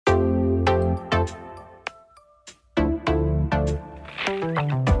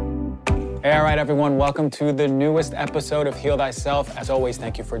right, everyone, welcome to the newest episode of Heal Thyself. As always,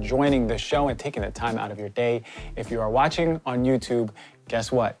 thank you for joining the show and taking the time out of your day. If you are watching on YouTube,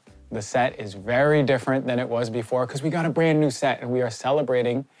 guess what? The set is very different than it was before because we got a brand new set and we are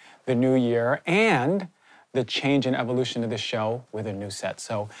celebrating the new year and the change and evolution of the show with a new set.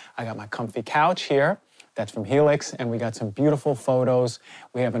 So I got my comfy couch here. That's from Helix, and we got some beautiful photos.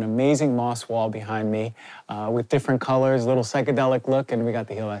 We have an amazing moss wall behind me with different colors, little psychedelic look, and we got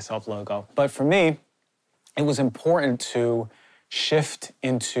the Heal Thyself logo. But for me, it was important to shift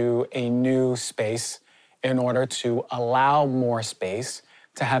into a new space in order to allow more space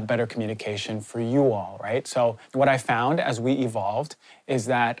to have better communication for you all, right? So what I found as we evolved is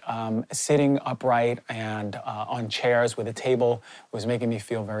that sitting upright and on chairs with a table was making me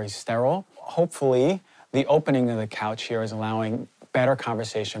feel very sterile. Hopefully, the opening of the couch here is allowing better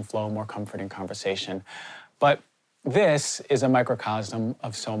conversation flow, more comforting conversation. But this is a microcosm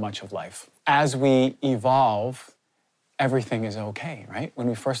of so much of life. As we evolve, everything is okay, right? When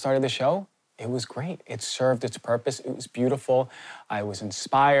we first started the show, it was great. It served its purpose. It was beautiful. I was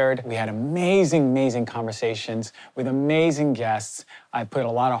inspired. We had amazing conversations with amazing guests. I put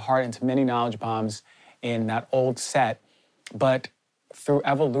a lot of heart into many knowledge bombs in that old set. But through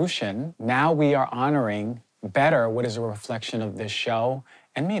evolution, now we are honoring better what is a reflection of this show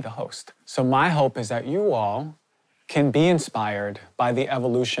and me, the host. So my hope is that you all can be inspired by the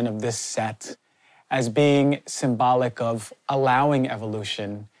evolution of this set as being symbolic of allowing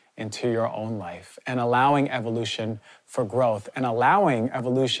evolution into your own life and allowing evolution for growth and allowing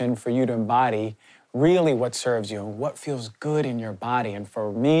evolution for you to embody really what serves you and what feels good in your body. And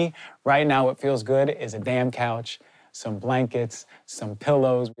for me, right now, what feels good is a damn couch, some blankets, some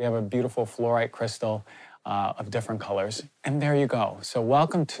pillows. We have a beautiful fluorite crystal of different colors. And there you go. So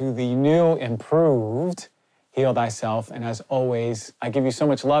welcome to the new, improved Heal Thyself. And as always, I give you so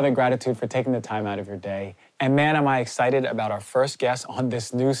much love and gratitude for taking the time out of your day. And man, am I excited about our first guest on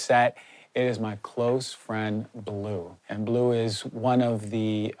this new set. It is my close friend, Blue. And Blue is one of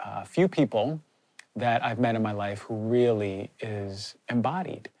the few people that I've met in my life who really is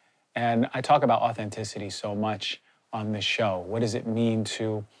embodied. And I talk about authenticity so much on this show. What does it mean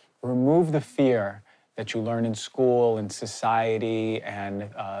to remove the fear that you learn in school and society and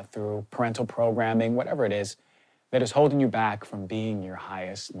through parental programming, whatever it is, that is holding you back from being your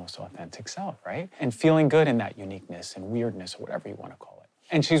highest, most authentic self, right? And feeling good in that uniqueness and weirdness or whatever you want to call it.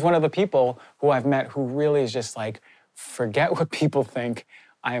 And she's one of the people who I've met who really is just like, forget what people think.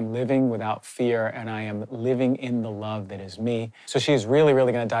 I am living without fear and I am living in the love that is me. So she is really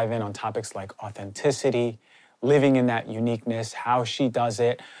going to dive in on topics like authenticity, living in that uniqueness, how she does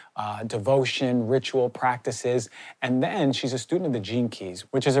it, devotion, ritual practices. And then she's a student of the Gene Keys,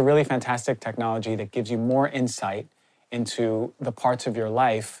 which is a really fantastic technology that gives you more insight into the parts of your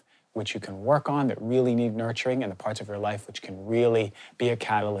life which you can work on that really need nurturing and the parts of your life which can really be a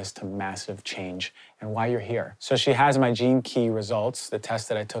catalyst to massive change and why you're here. So she has my Gene Key results, the test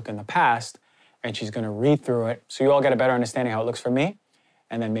that I took in the past, and she's gonna read through it so you all get a better understanding how it looks for me,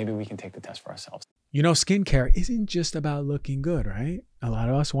 and then maybe we can take the test for ourselves. You know, skincare isn't just about looking good, right? A lot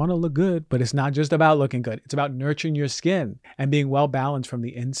of us want to look good, but it's not just about looking good. It's about nurturing your skin and being well balanced from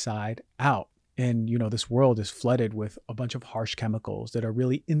the inside out. And, you know, this world is flooded with a bunch of harsh chemicals that are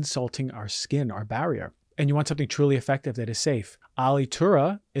really insulting our skin, our barrier. And you want something truly effective that is safe.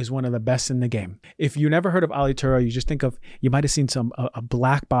 Alitura is one of the best in the game. If you never heard of Alitura, you just think of, you might have seen some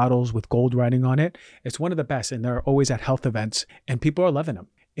black bottles with gold writing on it. It's one of the best, and they're always at health events, and people are loving them.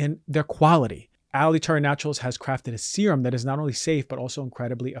 And their quality. Alitura Naturals has crafted a serum that is not only safe, but also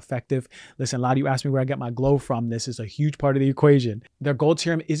incredibly effective. Listen, a lot of you ask me where I get my glow from. This is a huge part of the equation. Their gold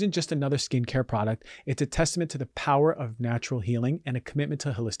serum isn't just another skincare product. It's a testament to the power of natural healing and a commitment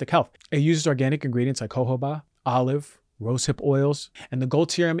to holistic health. It uses organic ingredients like jojoba, olive, rosehip oils, and the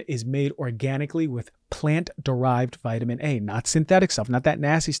gold serum is made organically with plant-derived vitamin A, not synthetic stuff, not that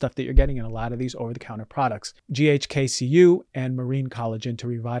nasty stuff that you're getting in a lot of these over-the-counter products. GHKCU and marine collagen to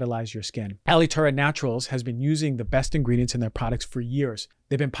revitalize your skin. Alitura Naturals has been using the best ingredients in their products for years.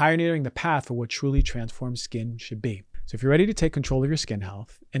 They've been pioneering the path for what truly transformed skin should be. So if you're ready to take control of your skin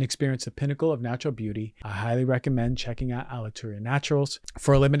health and experience the pinnacle of natural beauty, I highly recommend checking out Alitura Naturals.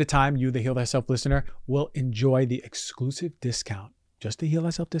 For a limited time, you, the Heal Thyself listener, will enjoy the exclusive discount, just the Heal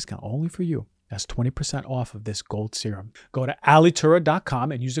Thyself discount, only for you. That's 20% off of this gold serum. Go to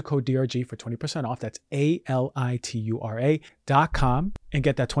alitura.com and use the code DRG for 20% off. That's ALITURA.com and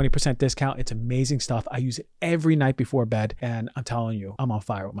get that 20% discount. It's amazing stuff. I use it every night before bed, and I'm telling you, I'm on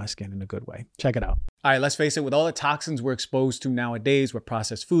fire with my skin in a good way. Check it out. All right, let's face it, with all the toxins we're exposed to nowadays with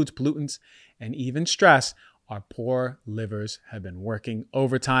processed foods, pollutants, and even stress, our poor livers have been working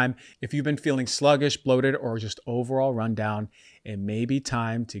overtime. If you've been feeling sluggish, bloated, or just overall run down, it may be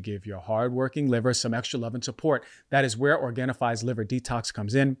time to give your hardworking liver some extra love and support. That is where Organifi's Liver Detox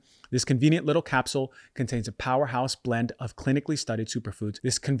comes in. This convenient little capsule contains a powerhouse blend of clinically studied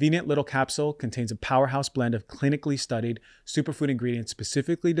superfood ingredients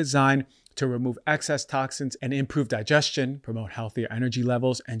specifically designed to remove excess toxins and improve digestion, promote healthier energy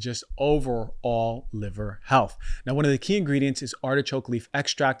levels, and just overall liver health. Now, one of the key ingredients is artichoke leaf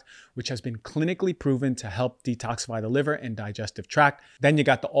extract, which has been clinically proven to help detoxify the liver and digestive tract. Then you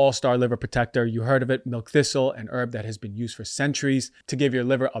got the all-star liver protector. You heard of it, milk thistle, an herb that has been used for centuries to give your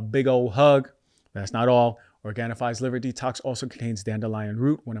liver a big old hug. That's not all. Organifi's Liver Detox also contains dandelion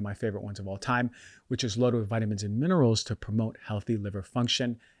root, one of my favorite ones of all time, which is loaded with vitamins and minerals to promote healthy liver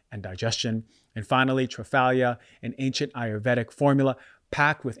function and digestion. And finally, Triphalia, an ancient Ayurvedic formula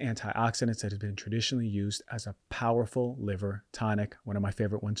packed with antioxidants that has been traditionally used as a powerful liver tonic, one of my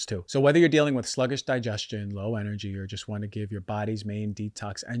favorite ones too. So whether you're dealing with sluggish digestion, low energy, or just want to give your body's main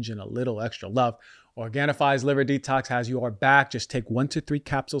detox engine a little extra love, Organifi's Liver Detox has your back. Just take 1 to 3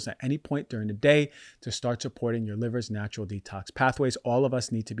 capsules at any point during the day to start supporting your liver's natural detox pathways. All of us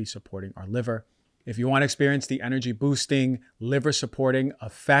need to be supporting our liver. If you want to experience the energy boosting, liver supporting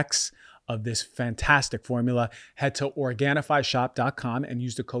effects of this fantastic formula, head to OrganifiShop.com and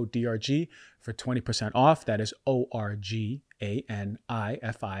use the code DRG for 20% off. That is ORGANIFI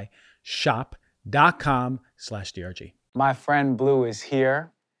shop.com/DRG. My friend Blue is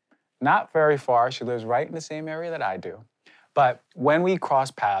here, not very far. She lives right in the same area that I do. But when we cross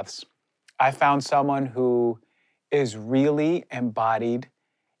paths, I found someone who is really embodied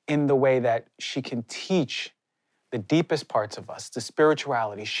in the way that she can teach the deepest parts of us, the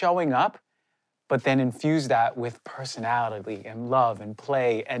spirituality, showing up, but then infuse that with personality and love and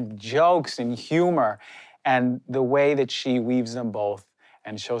play and jokes and humor. And the way that she weaves them both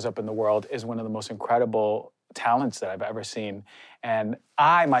and shows up in the world is one of the most incredible talents that I've ever seen. And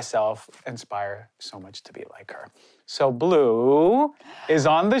I myself aspire so much to be like her. So Blue is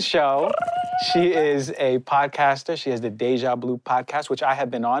on the show. She is a podcaster. She has the Deja Blue podcast, which I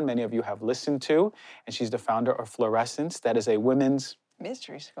have been on. Many of you have listened to. And she's the founder of Fluorescence. That is a women's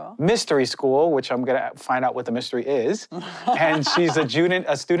mystery school, which I'm going to find out what the mystery is. And she's a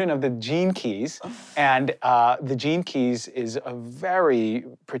student of the Gene Keys. And the Gene Keys is a very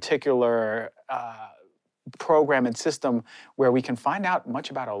particular program and system where we can find out much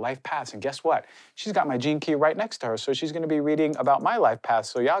about our life paths. And guess what? She's got my Gene Key right next to her. So she's going to be reading about my life path.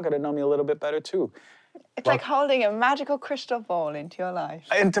 So y'all got to know me a little bit better too. It's like holding a magical crystal ball into your life.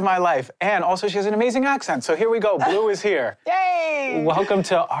 Into my life. And also she has an amazing accent. So here we go. Blue is here. Yay! Welcome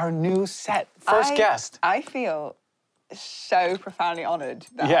to our new set. First guest. I feel so profoundly honored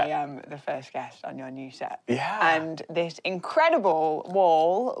that I am the first guest on your new set. Yeah. And this incredible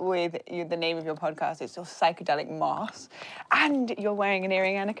wall with the name of your podcast, it's so Psychedelic Moss. And you're wearing an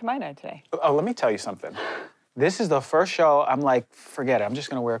earring and a kimono today. Oh, let me tell you something. This is the first show I'm like, forget it, I'm just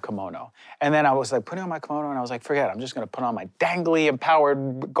gonna wear a kimono. And then I was like putting on my kimono and I was like, forget it, I'm just gonna put on my dangly,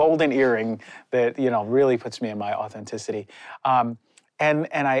 empowered golden earring that, really puts me in my authenticity. And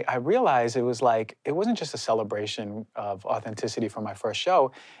I realized it was like, it wasn't just a celebration of authenticity for my first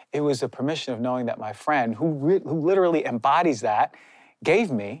show, it was a permission of knowing that my friend, who literally embodies that,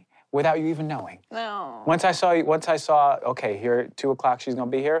 gave me without you even knowing. No. Once I saw, okay, here at 2 o'clock she's gonna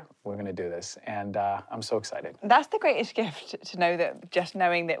be here, we're gonna do this. And I'm so excited. That's the greatest gift, to know that, just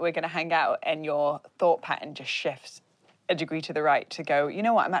knowing that we're gonna hang out and your thought pattern just shifts a degree to the right to go, you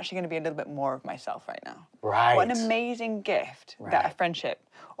know what, I'm actually going to be a little bit more of myself right now. Right. What an amazing gift that a friendship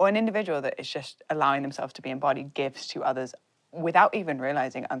or an individual that is just allowing themselves to be embodied gives to others without even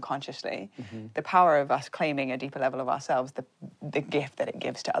realizing unconsciously the power of us claiming a deeper level of ourselves, the gift that it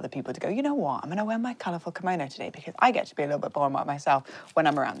gives to other people to go, you know what, I'm going to wear my colorful kimono today because I get to be a little bit more about myself when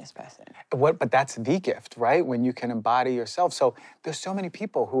I'm around this person. But that's the gift, right? When you can embody yourself. So there's so many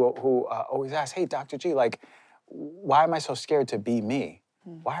people who always ask, hey, Dr. G, like, why am I so scared to be me?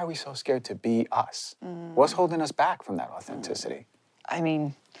 Why are we so scared to be us? What's holding us back from that authenticity? I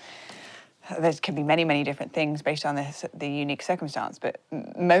mean, there can be many, many different things based on the unique circumstance, but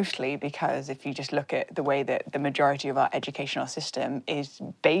mostly because if you just look at the way that the majority of our educational system is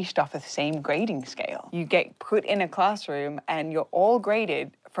based off of the same grading scale. You get put in a classroom and you're all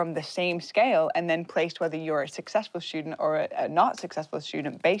graded from the same scale and then placed whether you're a successful student or a not successful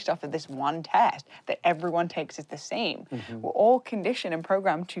student based off of this one test that everyone takes as the same. We're all conditioned and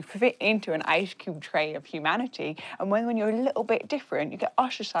programmed to fit into an ice cube tray of humanity, and when you're a little bit different, you get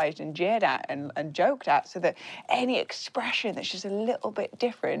ostracized and jeered at and joked at, so that any expression that's just a little bit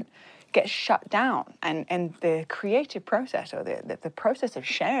different, gets shut down. And the creative process, or the process of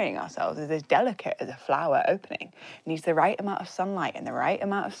sharing ourselves, is as delicate as a flower opening. It needs the right amount of sunlight and the right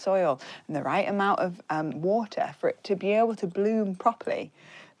amount of soil and the right amount of water for it to be able to bloom properly.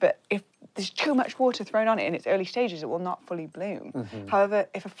 But if there's too much water thrown on it in its early stages, it will not fully bloom. However,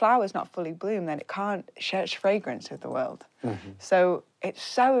 if a flower is not fully bloomed, then it can't share its fragrance with the world. So it's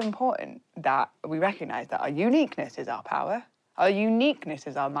so important that we recognize that our uniqueness is our power. Our uniqueness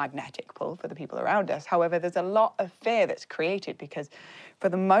is our magnetic pull for the people around us. However, there's a lot of fear that's created because, for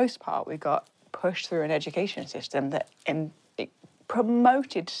the most part, we got pushed through an education system that it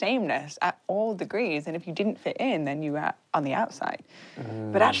promoted sameness at all degrees. And if you didn't fit in, then you were on the outside.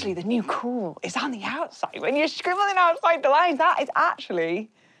 But actually, the new cool is on the outside. When you're scribbling outside the lines, that is actually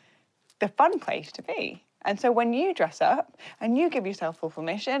the fun place to be. And so when you dress up and you give yourself full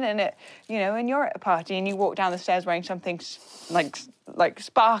permission, and and you're at a party and you walk down the stairs wearing something like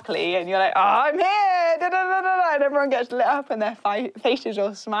sparkly, and you're like, oh, I'm here, da, da, da, da, and everyone gets lit up and their faces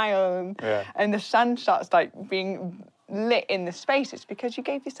all smile, and the sun starts like being lit in the space. It's because you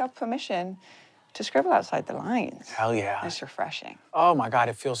gave yourself permission to scribble outside the lines. Hell yeah. It's refreshing. Oh my God,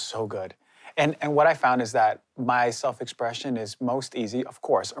 it feels so good. And what I found is that my self-expression is most easy, of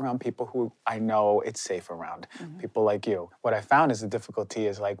course, around people who I know it's safe around, people like you. What I found is the difficulty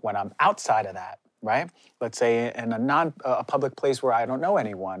is like when I'm outside of that, right? Let's say in a public place where I don't know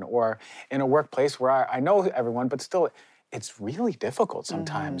anyone, or in a workplace where I know everyone, but still, it's really difficult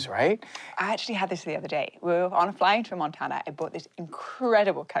sometimes, right? I actually had this the other day. We were on a flight to Montana. I bought this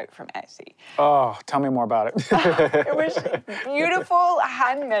incredible coat from Etsy. Oh, tell me more about it. It was a beautiful,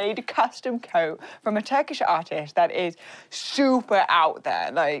 handmade, custom coat from a Turkish artist that is super out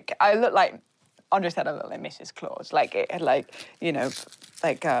there. Like, I look like, Andre said I look like Mrs. Claus. Like, it had like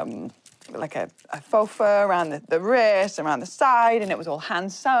a faux fur around the wrist, around the side, and it was all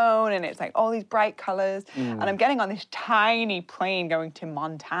hand sewn, and it's like all these bright colors. And I'm getting on this tiny plane going to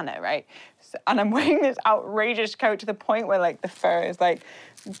Montana, right? So, and I'm wearing this outrageous coat to the point where like the fur is like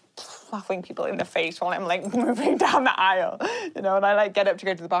fluffing people in the face while I'm like moving down the aisle, and I like get up to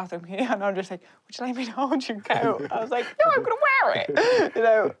go to the bathroom here, and I'm just like, would you like me to hold your coat? I was like, no, I'm gonna wear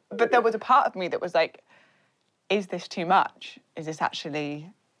it, But there was a part of me that was like, is this too much? Is this actually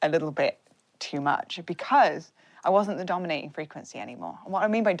a little bit too much? Because I wasn't the dominating frequency anymore. And what I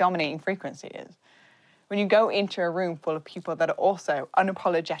mean by dominating frequency is when you go into a room full of people that are also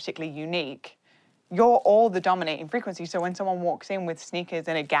unapologetically unique, you're all the dominating frequency. So when someone walks in with sneakers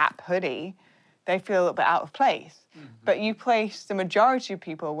and a Gap hoodie, they feel a little bit out of place. But you place the majority of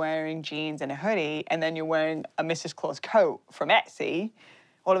people wearing jeans and a hoodie, and then you're wearing a Mrs. Claus coat from Etsy,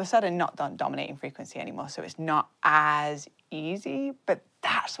 all of a sudden not dominating frequency anymore. So it's not as easy, but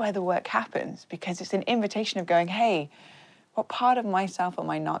that's where the work happens, because it's an invitation of going, hey, what part of myself am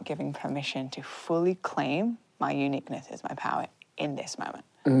I not giving permission to fully claim my uniqueness as my power in this moment?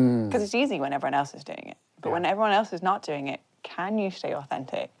 Because it's easy when everyone else is doing it. But when everyone else is not doing it, can you stay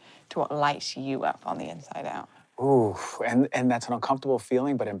authentic to what lights you up on the inside out? Ooh, and that's an uncomfortable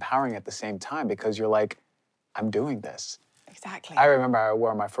feeling, but empowering at the same time, because you're like, I'm doing this. Exactly. I remember I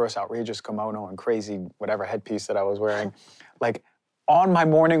wore my first outrageous kimono and crazy whatever headpiece that I was wearing, like on my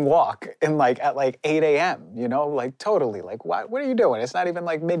morning walk at 8 a.m., like totally, like what are you doing? It's not even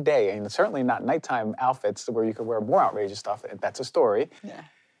like midday, and certainly not nighttime outfits where you could wear more outrageous stuff. That's a story. Yeah.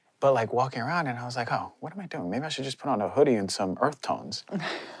 But like walking around, and I was like, oh, what am I doing? Maybe I should just put on a hoodie and some earth tones.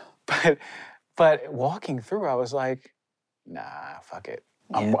 But walking through, I was like, nah, fuck it.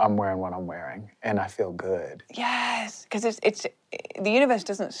 Yeah. I'm wearing what I'm wearing, and I feel good. Yes, because it's the universe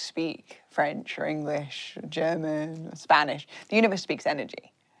doesn't speak French or English or German or Spanish. The universe speaks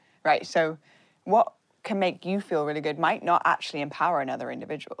energy, right? So what can make you feel really good might not actually empower another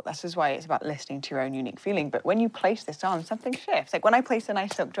individual. This is why it's about listening to your own unique feeling. But when you place this on, something shifts. Like when I place a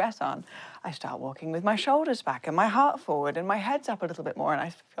nice silk dress on, I start walking with my shoulders back and my heart forward and my head's up a little bit more, and I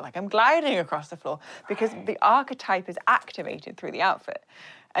feel like I'm gliding across the floor because the archetype is activated through the outfit.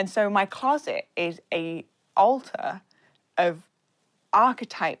 And so my closet is a altar of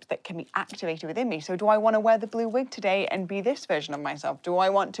archetypes that can be activated within me. So do I want to wear the blue wig today and be this version of myself? Do I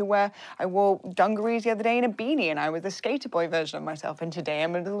want to I wore dungarees the other day in a beanie and I was the skater boy version of myself, and today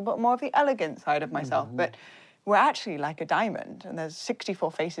I'm a little bit more of the elegant side of myself. But we're actually like a diamond, and there's 64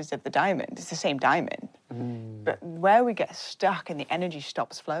 faces of the diamond. It's the same diamond. But where we get stuck and the energy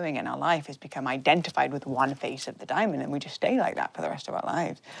stops flowing in our life is become identified with one face of the diamond, and we just stay like that for the rest of our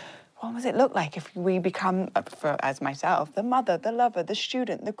lives. What does it look like if we become, as myself, the mother, the lover, the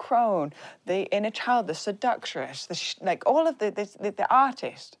student, the crone, the inner child, the seductress, all of the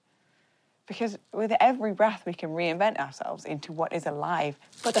artist? Because with every breath, we can reinvent ourselves into what is alive,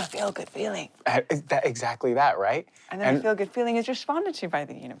 but a feel-good feeling. Exactly that, right? And then the feel-good feeling is responded to by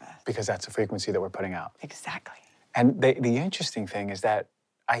the universe. Because that's the frequency that we're putting out. Exactly. And the interesting thing is that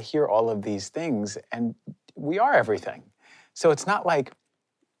I hear all of these things, and we are everything. So it's not like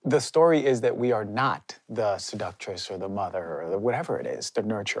the story is that we are not the seductress or the mother or the whatever it is, the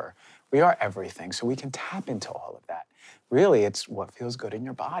nurturer. We are everything, so we can tap into all of that. Really, it's what feels good in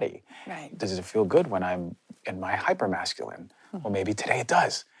your body. Right. Does it feel good when I'm in my hypermasculine? Well, maybe today it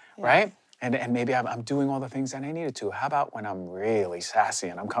does, right? And maybe I'm doing all the things that I needed to. How about when I'm really sassy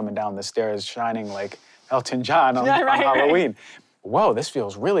and I'm coming down the stairs shining like Elton John on Halloween? Whoa, this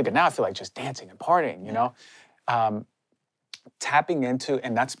feels really good. Now I feel like just dancing and partying, you know? Tapping into,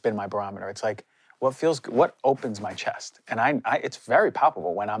 and that's been my barometer. It's like, what feels good, what opens my chest? And I it's very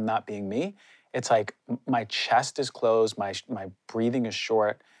palpable when I'm not being me. It's like my chest is closed, my breathing is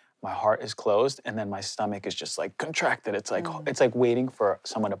short, my heart is closed, and then my stomach is just like contracted. It's like waiting for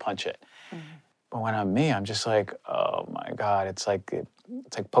someone to punch it. But when I'm me, I'm just like, oh my God, it's like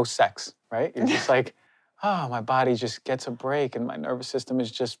post-sex, right? You're just like, oh, my body just gets a break and my nervous system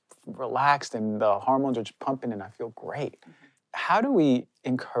is just relaxed and the hormones are just pumping and I feel great. How do we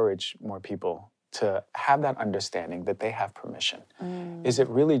encourage more people to have that understanding that they have permission? Is it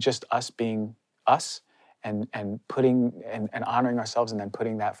really just us being us and putting and honoring ourselves and then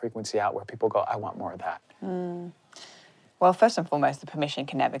putting that frequency out where people go, I want more of that? Well, first and foremost, the permission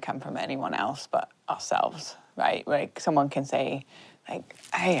can never come from anyone else but ourselves, right? Like someone can say, like,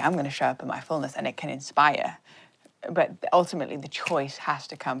 hey, I'm going to show up in my fullness, and it can inspire. But ultimately, the choice has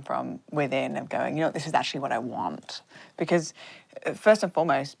to come from within of going, you know, this is actually what I want. Because first and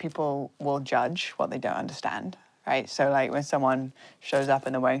foremost, people will judge what they don't understand, right? So like when someone shows up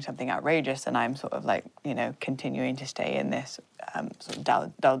and they're wearing something outrageous and I'm sort of like, you know, continuing to stay in this sort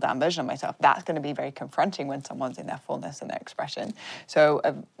of dulled down version of myself, that's going to be very confronting when someone's in their fullness and their expression. So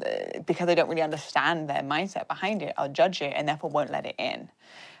because I don't really understand their mindset behind it, I'll judge it and therefore won't let it in.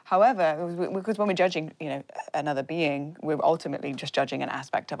 However, because when we're judging, you know, another being, we're ultimately just judging an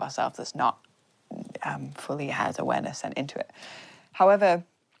aspect of ourselves that's not fully has awareness sent into it. However,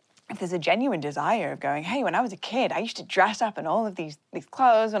 if there's a genuine desire of going, hey, when I was a kid, I used to dress up in all of these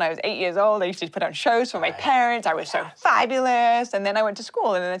clothes. When I was 8 years old, I used to put on shows for my parents. I was so fabulous. And then I went to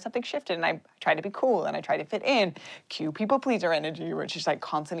school and then something shifted and I tried to be cool and I tried to fit in. Cue people pleaser energy, which is like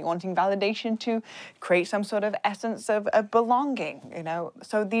constantly wanting validation to create some sort of essence of belonging, you know?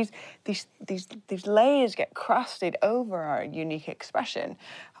 So these layers get crusted over our unique expression.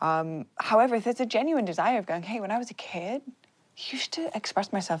 However, if there's a genuine desire of going, hey, when I was a kid, I used to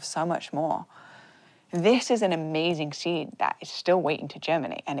express myself so much more. This is an amazing seed that is still waiting to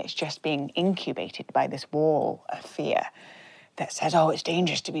germinate, and it's just being incubated by this wall of fear that says, oh, it's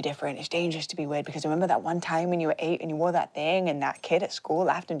dangerous to be different, it's dangerous to be weird, because remember that one time when you were 8 and you wore that thing and that kid at school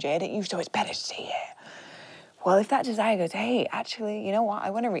laughed and jeered at you, so it's better to say it. Well, if that desire goes, hey, actually, you know what, I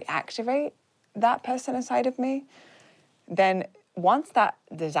want to reactivate that person inside of me, then once that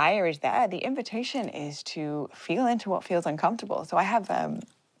desire is there, the invitation is to feel into what feels uncomfortable. So I have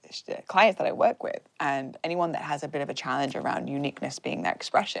clients that I work with, and anyone that has a bit of a challenge around uniqueness being their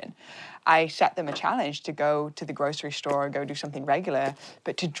expression, I set them a challenge to go to the grocery store, go do something regular,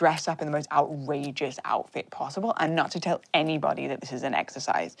 but to dress up in the most outrageous outfit possible and not to tell anybody that this is an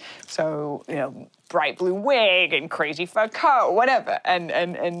exercise. So, you know, bright blue wig and crazy fur coat, whatever,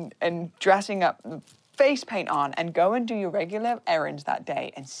 and dressing up, face paint on, and go and do your regular errands that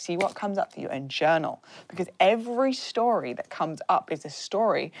day and see what comes up for you and journal. Because every story that comes up is a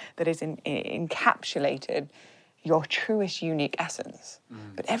story that is encapsulated your truest unique essence.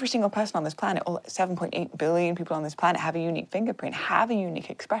 But every single person on this planet, all 7.8 billion people on this planet, have a unique fingerprint, have a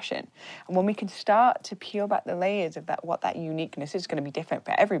unique expression. And when we can start to peel back the layers of that, what that uniqueness is going to be different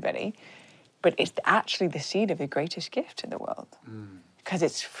for everybody, but it's actually the seed of the greatest gift to the world. Because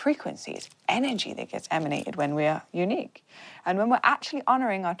it's frequency, it's energy that gets emanated when we are unique. And when we're actually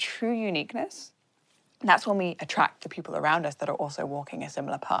honoring our true uniqueness, that's when we attract the people around us that are also walking a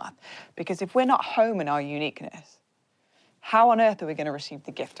similar path. Because if we're not home in our uniqueness, how on earth are we going to receive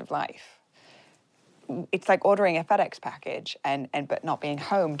the gift of life? It's like ordering a FedEx package but not being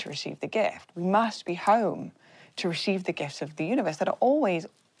home to receive the gift. We must be home to receive the gifts of the universe that are always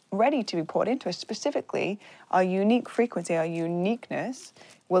ready to be poured into us. Specifically, our unique frequency, our uniqueness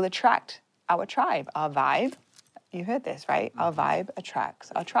will attract our tribe, our vibe. You heard this, right? Our vibe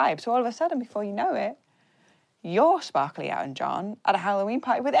attracts our tribe. So all of a sudden, before you know it, you're sparkly Elton John at a Halloween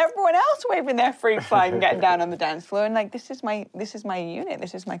party with everyone else waving their fruit flag and getting down on the dance floor, and like this is my unit,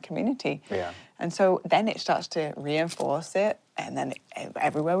 this is my community. Yeah. And so then it starts to reinforce it, and then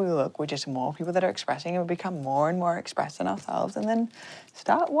everywhere we look, we're just more people that are expressing, and we become more and more expressing ourselves, and then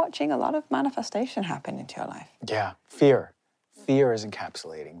start watching a lot of manifestation happen into your life. Yeah, fear. Fear is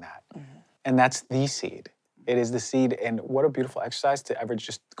encapsulating that. And that's the seed. It is the seed, and what a beautiful exercise to ever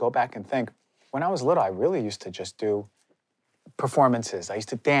just go back and think. When I was little, I really used to just do performances. I used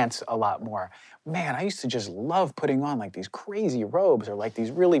to dance a lot more. Man, I used to just love putting on like these crazy robes or like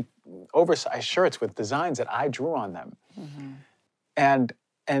these really oversized shirts with designs that I drew on them. And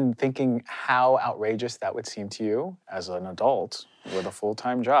thinking how outrageous that would seem to you as an adult with a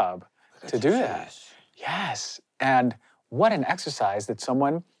full-time job to do that. Yes. And what an exercise that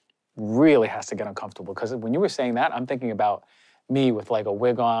someone really has to get uncomfortable. Because when you were saying that, I'm thinking about me with like a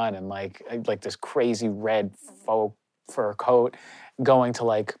wig on and like this crazy red faux fur coat going to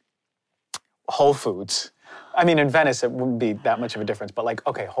like Whole Foods. I mean, in Venice, it wouldn't be that much of a difference, but like,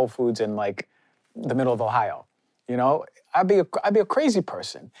 okay, Whole Foods in like the middle of Ohio, you know? I'd be a crazy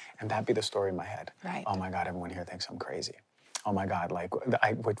person, and that'd be the story in my head. Right. Oh my God, everyone here thinks I'm crazy. Oh my God, like,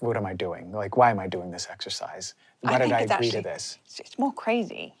 what am I doing? Like, why am I doing this exercise? Why did I agree to this? It's more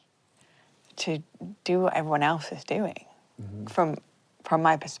crazy to do what everyone else is doing, from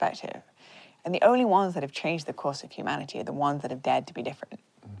my perspective. And the only ones that have changed the course of humanity are the ones that have dared to be different.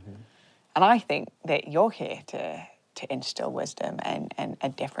 And I think that you're here to instill wisdom and a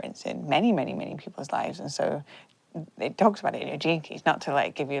difference in many, many, many people's lives. And so it talks about it in your Gene Keys, not to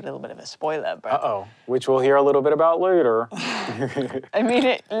like give you a little bit of a spoiler, but which we'll hear a little bit about later. I mean,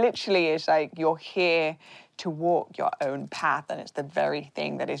 it literally is like you're here to walk your own path, and it's the very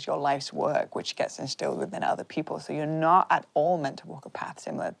thing that is your life's work, which gets instilled within other people. So you're not at all meant to walk a path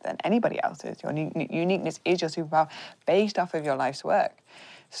similar than anybody else's. Your uniqueness is your superpower based off of your life's work.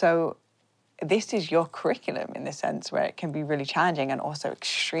 So this is your curriculum in the sense where it can be really challenging and also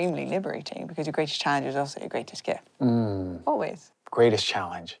extremely liberating, because your greatest challenge is also your greatest gift. Always. Greatest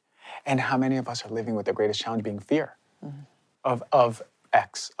challenge. And how many of us are living with the greatest challenge being fear of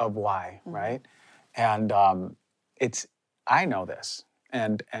X, of Y, right? And I know this,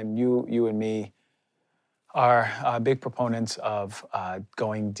 and you and me are big proponents of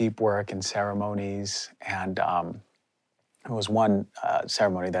going deep work in ceremonies. And it was one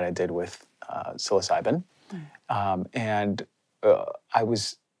ceremony that I did with psilocybin. And I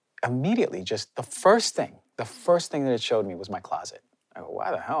was immediately just, the first thing that it showed me was my closet. I go,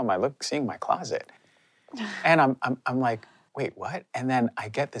 why the hell am I seeing my closet? And I'm like, wait, what? And then I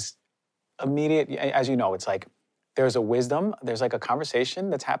get this immediate, as you know, it's like, there's a wisdom, there's like a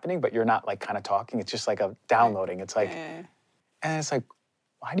conversation that's happening, but you're not like kind of talking. It's just like a downloading. It's like, and it's like,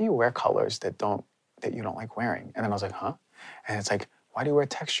 why do you wear colors that you don't like wearing? And then I was like, huh? And it's like, why do you wear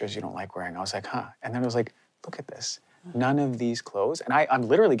textures you don't like wearing? I was like, huh? And then I was like, look at this. None of these clothes, and I'm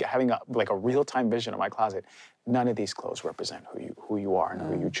literally having a real-time vision of my closet. None of these clothes represent who you are and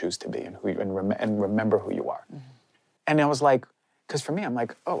who you choose to be, and remember who you are. And I was like, because for me, I'm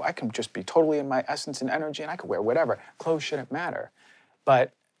like, oh, I can just be totally in my essence and energy, and I can wear whatever. Clothes shouldn't matter.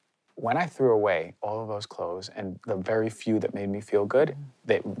 But when I threw away all of those clothes and the very few that made me feel good,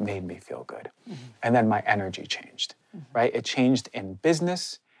 they made me feel good. And then my energy changed, right? It changed in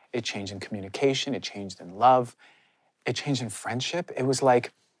business, it changed in communication, it changed in love, it changed in friendship. It was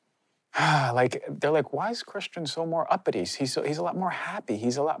like, they're like, why is Christian so more uppity? He's a lot more happy.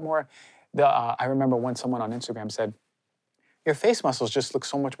 He's a lot more, I remember once someone on Instagram said, your face muscles just look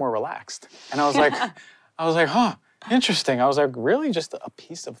so much more relaxed. And I was like, huh, interesting. I was like, really? Just a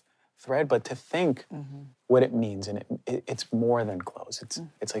piece of thread? But to think what it means, and it's more than clothes.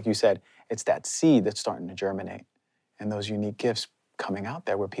 It's like you said, it's that seed that's starting to germinate, and those unique gifts coming out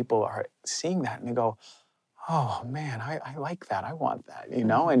there where people are seeing that and they go, oh man, I like that, I want that, you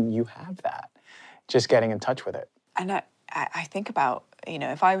know, and you have that. Just getting in touch with it. And I think about,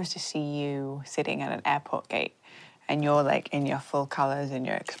 if I was to see you sitting at an airport gate and you're like in your full colors and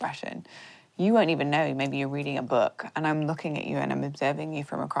your expression, you won't even know, maybe you're reading a book and I'm looking at you and I'm observing you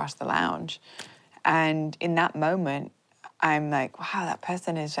from across the lounge. And in that moment, I'm like, wow, that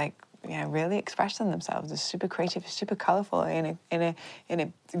person is like, really expressing themselves. They're super creative, super colorful in a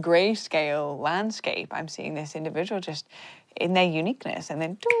grayscale landscape. I'm seeing this individual just in their uniqueness, and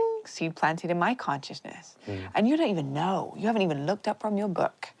then ding, seed planted in my consciousness. And you don't even know. You haven't even looked up from your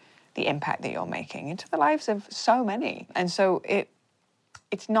book the impact that you're making into the lives of so many. And so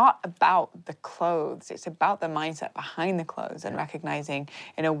it's not about the clothes, it's about the mindset behind the clothes, and recognizing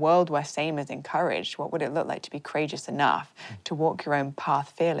in a world where shame is encouraged, what would it look like to be courageous enough to walk your own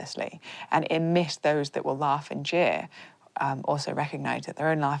path fearlessly? And amidst those that will laugh and jeer, also recognize that their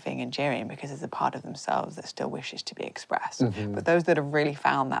own laughing and jeering because it's a part of themselves that still wishes to be expressed. But those that have really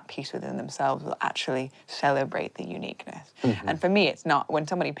found that peace within themselves will actually celebrate the uniqueness. And for me, it's not, when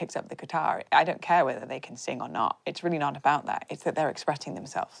somebody picks up the guitar, I don't care whether they can sing or not. It's really not about that. It's that they're expressing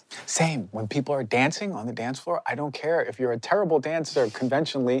themselves. Same. When people are dancing on the dance floor, I don't care if you're a terrible dancer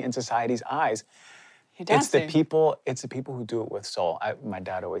conventionally in society's eyes. It's the people who do it with soul. My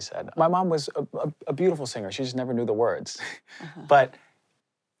dad always said. My mom was a beautiful singer. She just never knew the words, but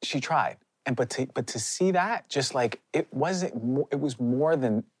she tried. But to see that, just like it was more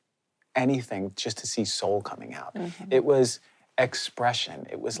than anything just to see soul coming out. It was expression.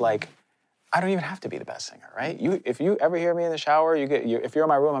 It was like, I don't even have to be the best singer, right? If you ever hear me in the shower, if you're in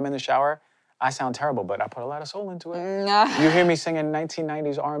my room, I'm in the shower. I sound terrible, but I put a lot of soul into it. You hear me singing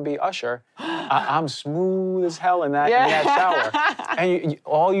 1990s R&B Usher, I'm smooth as hell in that shower. And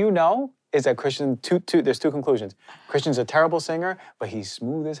all you know is that Christian, there's two conclusions. Christian's a terrible singer, but he's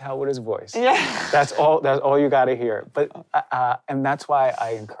smooth as hell with his voice. That's all you gotta hear. But and that's why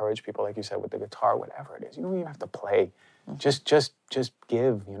I encourage people, like you said, with the guitar, whatever it is. You don't even have to play. Just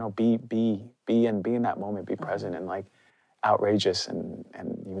give, be in that moment, be present, and like outrageous and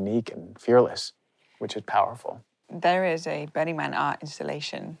unique and fearless, which is powerful. There is a Burning Man art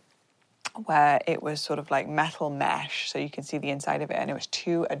installation where it was sort of like metal mesh, so you can see the inside of it, and it was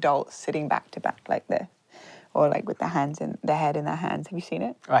two adults sitting back to back like this, or like with their head in their hands. Have you seen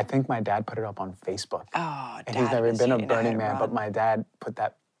it? I think my dad put it up on Facebook. Oh, and he's never been a Burning Man, but my dad put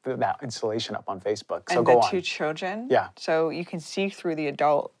that installation up on Facebook. So and go on. And the two children. Yeah. So you can see through the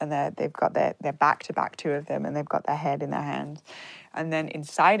adult, and they've got their back to back, two of them, and they've got their head in their hands. And then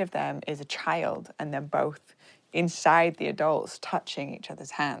inside of them is a child, and they're both inside the adults touching each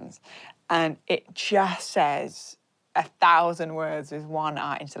other's hands. And it just says 1,000 words with one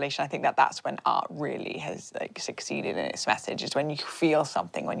art installation. I think that's when art really has like succeeded in its message, is when you feel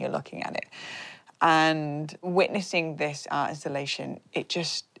something when you're looking at it. And witnessing this art installation, it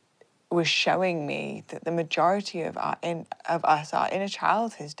just was showing me that the majority of our inner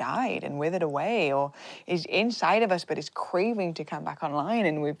child has died and withered away, or is inside of us but is craving to come back online.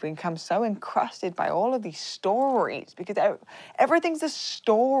 And we've become so encrusted by all of these stories, because everything's a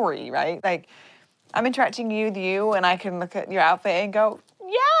story, right? Like, I'm interacting with you, and I can look at your outfit and go,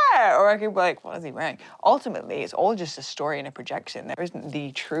 yeah, or I could be like, what is he wearing? Ultimately, it's all just a story and a projection. There isn't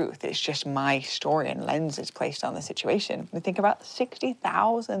the truth. It's just my story and lenses placed on the situation. We think about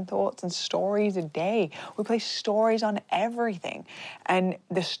 60,000 thoughts and stories a day. We place stories on everything. And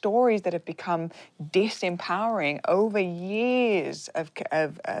the stories that have become disempowering over years of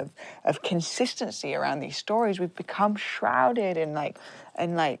consistency around these stories, we've become shrouded in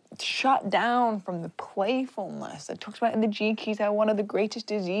and shut down from the playfulness. It talks about in the Gene Keys how one of the greatest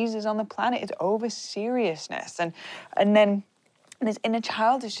diseases on the planet is over seriousness. And then this inner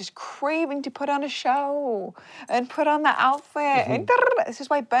child is just craving to put on a show and put on the outfit. And this is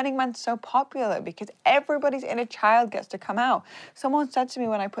why Burning Man's so popular, because everybody's inner child gets to come out. Someone said to me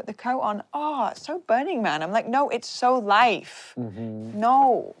when I put the coat on, oh, it's so Burning Man. I'm like, no, it's so life.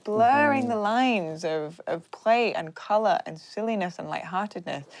 No, blurring the lines of play and color and silliness and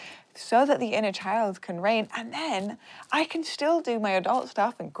lightheartedness, so that the inner child can reign. And then I can still do my adult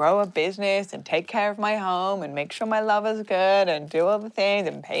stuff and grow a business and take care of my home and make sure my lover's good and do all the things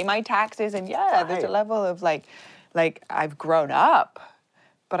and pay my taxes. And there's a level of like I've grown up,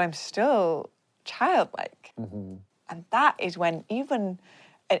 but I'm still childlike. And that is when even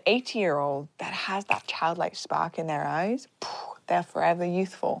an 80-year-old that has that childlike spark in their eyes, they're forever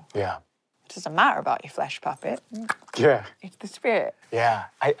youthful. Yeah. It doesn't matter about your flesh puppet. Yeah. It's the spirit. Yeah.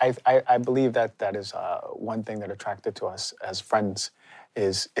 I believe that is one thing that attracted to us as friends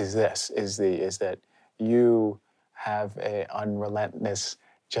is that you have a unrelentless,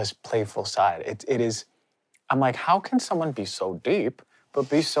 just playful side. It is, I'm like, how can someone be so deep but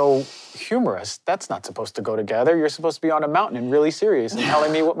be so humorous? That's not supposed to go together. You're supposed to be on a mountain and really serious and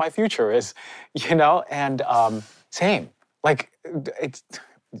telling me what my future is, And same, like it's.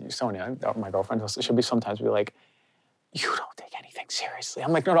 Sonia, my girlfriend, she'll be sometimes be like, you don't take anything seriously.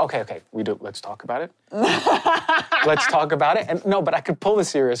 I'm like, no, okay, we do. Let's talk about it. Let's talk about it. And no, but I could pull the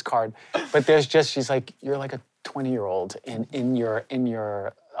serious card. But she's like, you're like a 20-year-old in your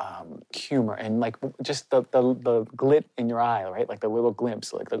humor and like just the glit in your eye, right? Like the little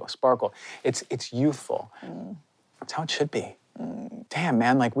glimpse, like the sparkle. It's youthful. That's how it should be. Damn,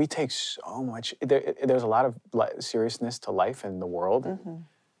 man, like we take so much, there's a lot of seriousness to life in the world.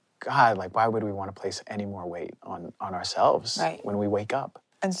 God, like why would we want to place any more weight on ourselves when we wake up?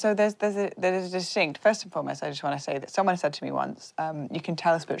 And so there's a distinct, first and foremost, I just want to say that someone said to me once, you can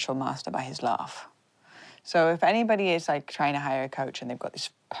tell a spiritual master by his laugh. So if anybody is like trying to hire a coach and they've got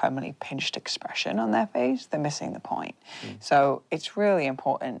this permanently pinched expression on their face, they're missing the point. So it's really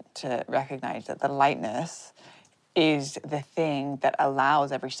important to recognize that the lightness is the thing that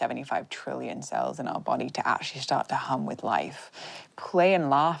allows every 75 trillion cells in our body to actually start to hum with life. Play and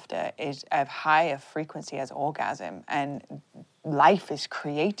laughter is of higher frequency as orgasm, and life is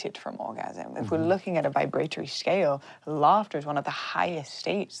created from orgasm. If we're looking at a vibratory scale, laughter is one of the highest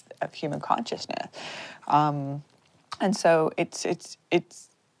states of human consciousness. And so it's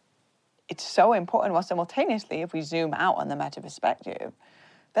so important, while simultaneously, if we zoom out on the meta perspective,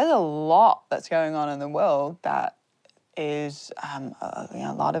 there's a lot that's going on in the world that is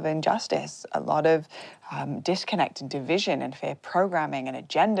a lot of injustice, a lot of disconnect and division and fear programming and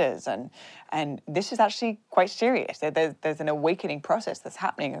agendas, and this is actually quite serious. There's an awakening process that's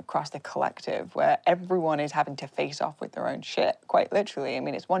happening across the collective where everyone is having to face off with their own shit, quite literally. I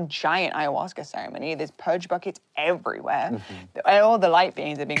mean, it's one giant ayahuasca ceremony. There's purge buckets everywhere. All the light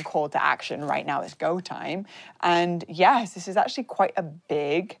beings are being called to action right now. It's go time. And yes, this is actually quite a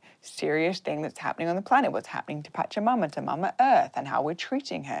big, serious thing that's happening on the planet. What's happening to Pachamama, to Mama Earth, and how we're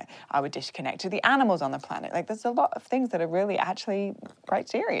treating her. Our disconnect to the animals on the planet. Like, there's a lot of things that are really actually quite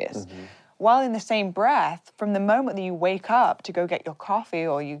serious. While in the same breath, from the moment that you wake up to go get your coffee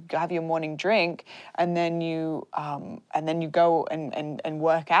or you have your morning drink, and then you go and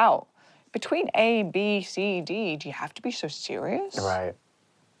work out, between A, B, C, D, do you have to be so serious? Right.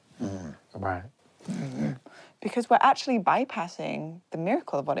 Right. Because we're actually bypassing the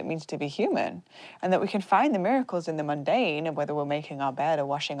miracle of what it means to be human, and that we can find the miracles in the mundane, and whether we're making our bed or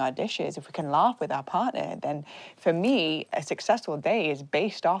washing our dishes, if we can laugh with our partner, then for me, a successful day is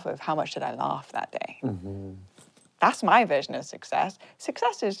based off of how much did I laugh that day. That's my version of success.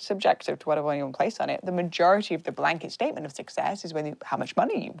 Success is subjective to whatever you want to place on it. The majority of the blanket statement of success is how much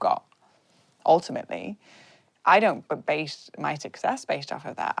money you've got, ultimately. I don't base my success based off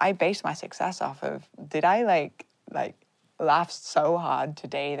of that. I base my success off of, did I like laugh so hard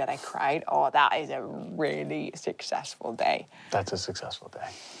today that I cried? Oh, that is a really successful day. That's a successful day.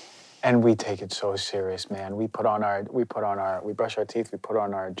 And we take it so serious, man. We brush our teeth, we put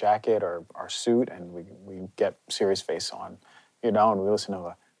on our jacket or our suit, and we get serious face on, and we listen to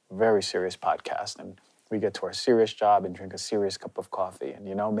a very serious podcast, and we get to our serious job and drink a serious cup of coffee,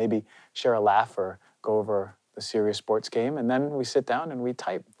 and maybe share a laugh or go over the serious sports game, and then we sit down and we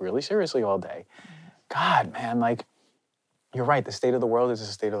type really seriously all day. God, man, like, you're right, the state of the world is the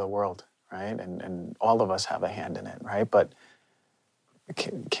state of the world, right? And all of us have a hand in it, right? But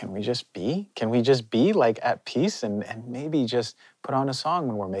can we just be? Can we just be like at peace and maybe just put on a song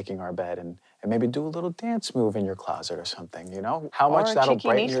when we're making our bed and maybe do a little dance move in your closet or something, How much that'll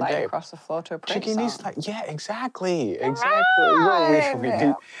brighten your day. Across the floor to a Prince Cheeky song. knee slide. Yeah, exactly. Well, we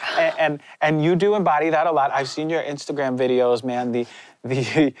do. And you do embody that a lot. I've seen your Instagram videos, man.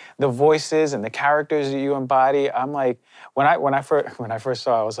 The voices and the characters that you embody. I'm like, when I first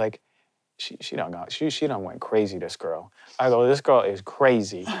saw, I was like, she don't know. She done went crazy, this girl. I go, this girl is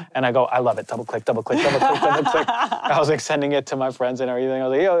crazy. And I go, I love it. Double click, double click, double click, double click. I was like sending it to my friends and everything. I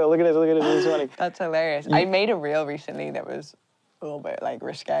was like, yo, look at this, this is funny. That's hilarious. I made a reel recently that was a little bit like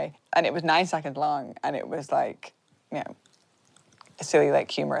risque. And it was 9 seconds long. And it was like, a silly, like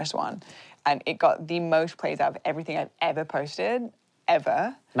humorous one. And it got the most plays out of everything I've ever posted,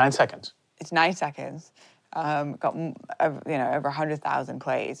 ever. 9 seconds. It's 9 seconds. Got over 100,000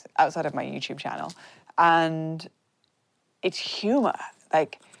 plays outside of my YouTube channel, and it's humor.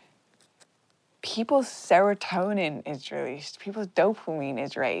 Like, people's serotonin is released, people's dopamine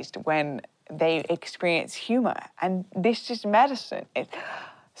is raised when they experience humor, and this is medicine.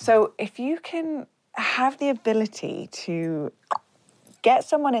 So if you can have the ability to get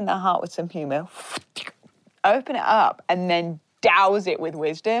someone in the heart with some humor, open it up, and then douse it with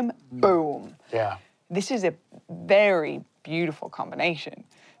wisdom, boom. Yeah. This is a very beautiful combination,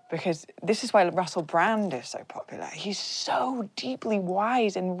 because this is why Russell Brand is so popular. He's so deeply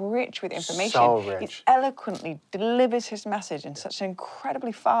wise and rich with information. So rich. He eloquently delivers his message in such an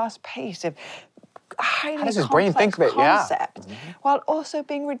incredibly fast pace of highly How does his complex brain think of it? concept, while also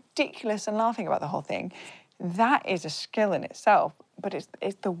being ridiculous and laughing about the whole thing. That is a skill in itself, but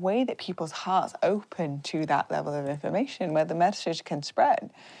it's the way that people's hearts open to that level of information where the message can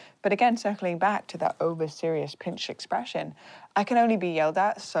spread. But again, circling back to that over-serious pinch expression, I can only be yelled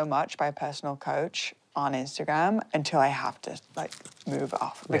at so much by a personal coach on Instagram until I have to like move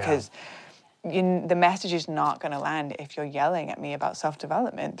off, because the message is not going to land if you're yelling at me about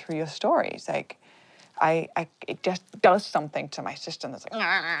self-development through your stories. Like, it just does something to my system that's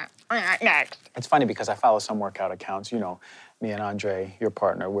like, next. It's funny because I follow some workout accounts, you know, me and Andre, your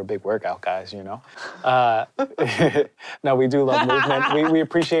partner, we're big workout guys, you know. No, we do love movement. We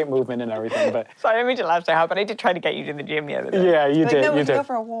appreciate movement and everything, but... Sorry, I didn't mean to laugh so hard, but I did try to get you to the gym the other day. Yeah, you did, no, you did. Go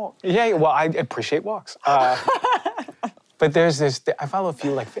for a walk. Yeah, well, I appreciate walks. But there's this, I follow a few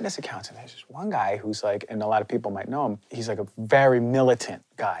like fitness accounts, and there's this one guy who's like, and a lot of people might know him, he's like a very militant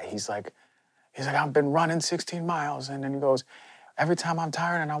guy. He's like, I've been running 16 miles, and then he goes, every time I'm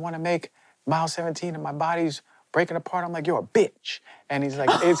tired and I want to make mile 17 and my body's breaking apart, I'm like, you're a bitch. And he's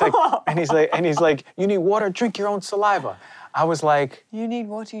like, you need water, drink your own saliva. I was like, you need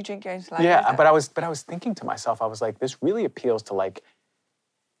water, you drink your own saliva. Yeah, but I was thinking to myself, I was like, this really appeals to like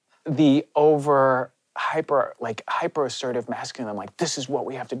the hyper assertive masculine. Like, this is what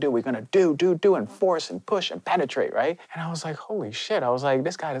we have to do. We're gonna do and force and push and penetrate, right? And I was like, holy shit. I was like,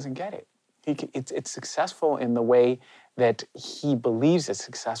 this guy doesn't get it. It's successful in the way that he believes it's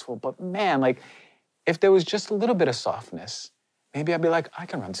successful. But man, like, if there was just a little bit of softness, maybe I'd be like, I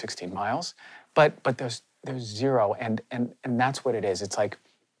can run 16 miles. But there's zero, and that's what it is. It's like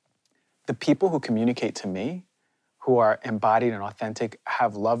the people who communicate to me, who are embodied and authentic,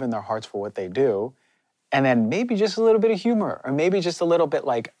 have love in their hearts for what they do, and then maybe just a little bit of humor, or maybe just a little bit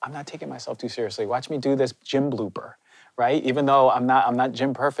like, I'm not taking myself too seriously. Watch me do this gym blooper. Right? Even though I'm not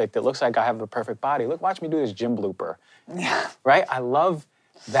gym perfect, it looks like I have the perfect body. Look, watch me do this gym blooper. Yeah. Right? I love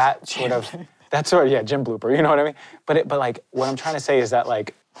that gym blooper. You know what I mean? But like, what I'm trying to say is that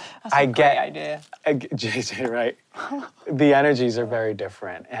like, that's a great idea. JJ, right? The energies are very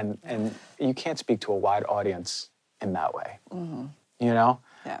different, and you can't speak to a wide audience in that way. Mm-hmm. You know?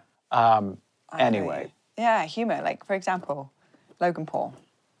 Yeah. Anyway. Yeah, humor. Like, for example, Logan Paul,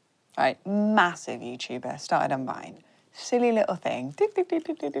 right? Massive YouTuber, started on Vine. Silly little thing,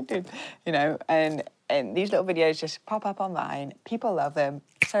 you know, and these little videos just pop up on Vine. People love them.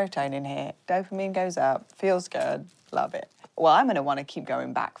 Serotonin hit, dopamine goes up, feels good, love it. Well, I'm going to want to keep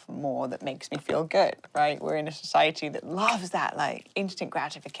going back for more that makes me feel good, right? We're in a society that loves that, like, instant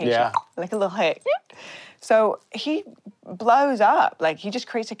gratification, like a little hit. So he blows up. Like, he just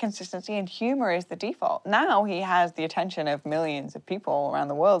creates a consistency, and humor is the default. Now he has the attention of millions of people around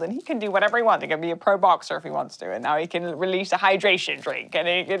the world, and he can do whatever he wants. He can be a pro boxer if he wants to, and now he can release a hydration drink, and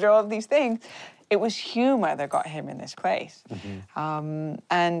he can do all of these things. It was humor that got him in this place. Mm-hmm.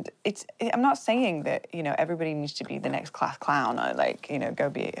 And I'm not saying that, you know, everybody needs to be the next class clown or, like, you know, go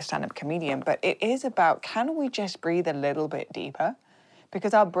be a stand-up comedian, but it is about, can we just breathe a little bit deeper?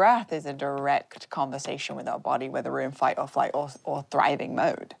 Because our breath is a direct conversation with our body, whether we're in fight or flight or thriving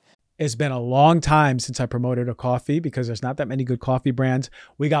mode. It's been a long time since I promoted a coffee because there's not that many good coffee brands.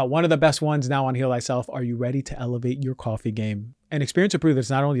 We got one of the best ones now on Heal Thyself. Are you ready to elevate your coffee game? And experience a brew that's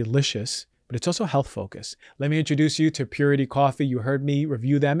not only delicious, but it's also health focused. Let me introduce you to Purity Coffee. You heard me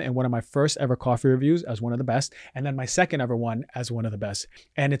review them in one of my first ever coffee reviews as one of the best, and then my second ever one as one of the best.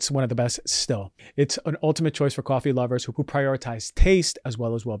 And it's one of the best still. It's an ultimate choice for coffee lovers who prioritize taste as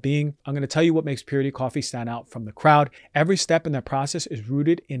well as well-being. I'm gonna tell you what makes Purity Coffee stand out from the crowd. Every step in their process is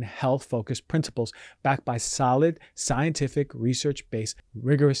rooted in health-focused principles backed by solid, scientific, research-based,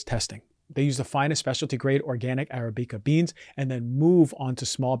 rigorous testing. They use the finest specialty grade organic Arabica beans and then move on to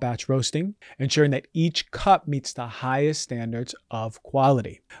small batch roasting, ensuring that each cup meets the highest standards of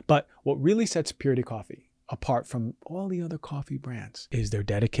quality. But what really sets Purity Coffee apart from all the other coffee brands is their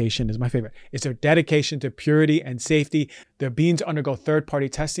dedication, is my favorite. It's their dedication to purity and safety. Their beans undergo third-party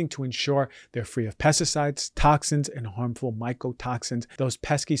testing to ensure they're free of pesticides, toxins, and harmful mycotoxins, those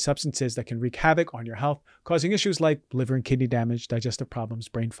pesky substances that can wreak havoc on your health, causing issues like liver and kidney damage, digestive problems,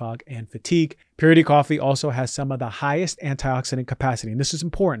 brain fog, and fatigue. Purity Coffee also has some of the highest antioxidant capacity. And this is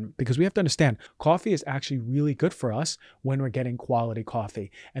important because we have to understand coffee is actually really good for us when we're getting quality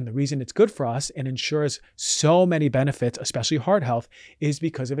coffee. And the reason it's good for us and ensures so many benefits, especially heart health, is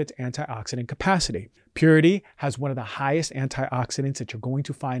because of its antioxidant capacity. Purity has one of the highest antioxidants that you're going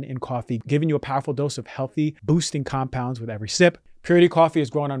to find in coffee, giving you a powerful dose of healthy, boosting compounds with every sip. Purity Coffee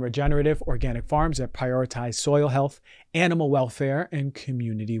is grown on regenerative organic farms that prioritize soil health animal welfare, and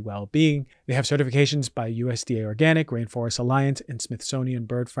community well-being. They have certifications by USDA Organic, Rainforest Alliance, and Smithsonian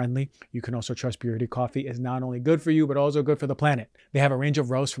Bird Friendly. You can also trust Purity Coffee is not only good for you, but also good for the planet. They have a range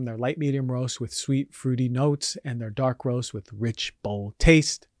of roasts, from their light medium roast with sweet, fruity notes and their dark roast with rich, bold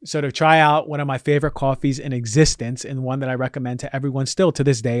taste. So to try out one of my favorite coffees in existence, and one that I recommend to everyone still to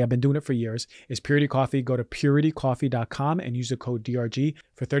this day, I've been doing it for years, is Purity Coffee. Go to puritycoffee.com and use the code DRG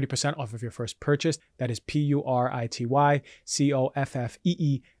for 30% off of your first purchase. That is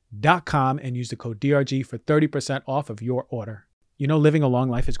PURITYCOFFEE.com and use the code DRG for 30% off of your order. You know, living a long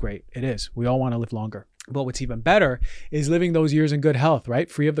life is great. It is. We all want to live longer. But what's even better is living those years in good health, right?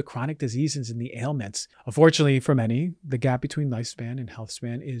 Free of the chronic diseases and the ailments. Unfortunately, for many, the gap between lifespan and health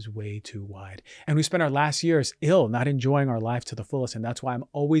span is way too wide. And we spend our last years ill, not enjoying our life to the fullest. And that's why I'm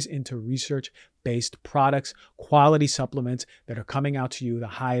always into research-based products, quality supplements that are coming out to you, the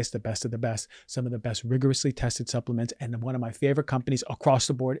highest, the best of the best, some of the best rigorously tested supplements. And one of my favorite companies across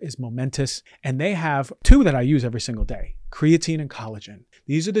the board is Momentous. And they have two that I use every single day: creatine and collagen.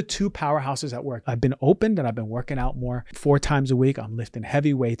 These are the two powerhouses at work. I've been opened and I've been working out more 4 times a week. I'm lifting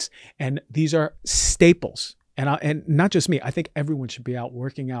heavy weights, and these are staples. And not just me, I think everyone should be out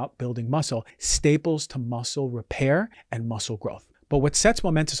working out, building muscle, staples to muscle repair and muscle growth. But what sets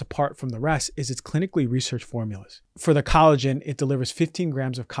Momentous apart from the rest is its clinically researched formulas. For the collagen, it delivers 15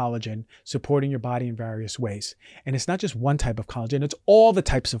 grams of collagen, supporting your body in various ways. And it's not just one type of collagen, it's all the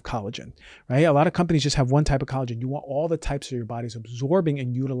types of collagen, right? A lot of companies just have one type of collagen. You want all the types of your body's absorbing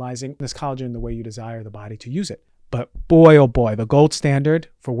and utilizing this collagen the way you desire the body to use it. But boy, oh boy, the gold standard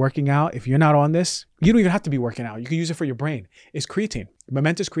for working out, if you're not on this, you don't even have to be working out. You can use it for your brain, is creatine.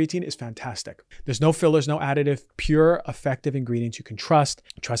 Momentous creatine is fantastic. There's no fillers, no additive, pure, effective ingredients you can trust.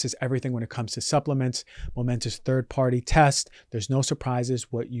 Trust is everything when it comes to supplements. Momentous third-party test. There's no surprises.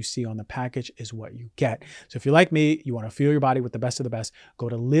 What you see on the package is what you get. So if you're like me, you want to fuel your body with the best of the best, go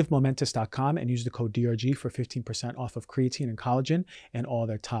to livemomentous.com and use the code DRG for 15% off of creatine and collagen and all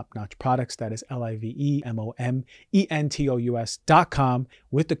their top-notch products. That is livemomentous.com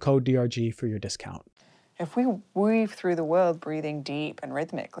with the code DRG for your discount. If we weave through the world breathing deep and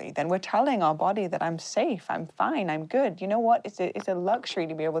rhythmically, then we're telling our body that I'm safe, I'm fine, I'm good. You know what? It's a luxury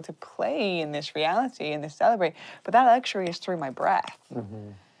to be able to play in this reality and to celebrate. But that luxury is through my breath.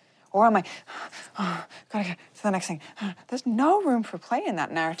 Mm-hmm. Or am I, gotta get to the next thing. There's no room for play in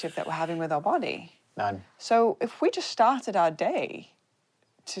that narrative that we're having with our body. None. So if we just started our day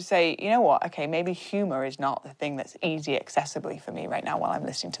to say, you know what, okay, maybe humor is not the thing that's easy accessibly for me right now while I'm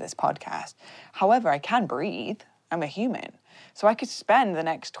listening to this podcast. However, I can breathe. I'm a human. So I could spend the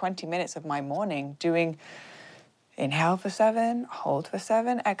next 20 minutes of my morning doing inhale for 7, hold for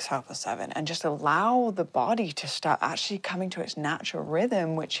 7, exhale for 7, and just allow the body to start actually coming to its natural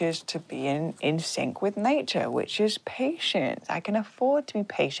rhythm, which is to be in sync with nature, which is patience. I can afford to be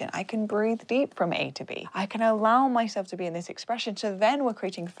patient. I can breathe deep from A to B. I can allow myself to be in this expression. So then we're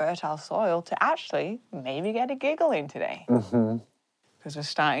creating fertile soil to actually maybe get a giggle in today. Mm-hmm. Because we're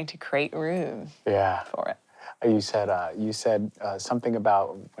starting to create room for it. You said something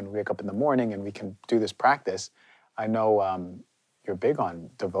about when we wake up in the morning and we can do this practice. I know you're big on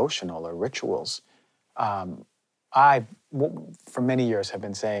devotional or rituals. I, for many years, have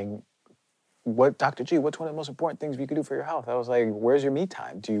been saying, Dr. G, what's one of the most important things you could do for your health? I was like, where's your me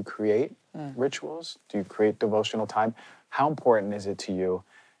time? Do you create rituals? Do you create devotional time? How important is it to you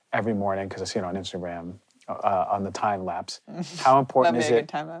every morning? Because I see it on Instagram. On the time lapse. How important is it?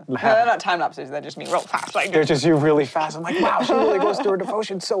 Time lapse. No, they're not time lapses, they're just me real fast. Like, they're just you really fast. I'm like, wow, she really goes through her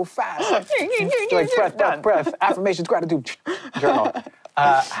devotion so fast. Like breath, affirmations, gratitude, journal.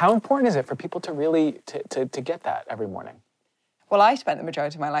 How important is it for people to really, to get that every morning? Well, I spent the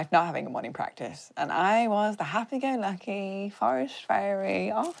majority of my life not having a morning practice. And I was the happy-go-lucky, forest fairy,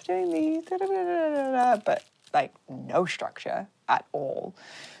 off doing these, but like no structure at all.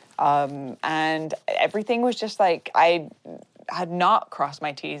 And everything was just like, I had not crossed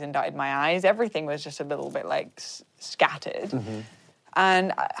my T's and dotted my I's. Everything was just a little bit like scattered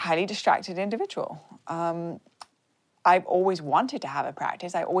and a highly distracted individual. I've always wanted to have a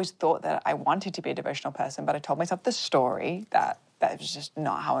practice. I always thought that I wanted to be a devotional person, but I told myself the story that was just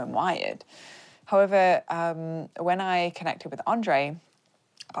not how I'm wired. However, when I connected with Andre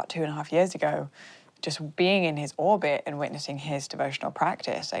about 2.5 years ago, just being in his orbit and witnessing his devotional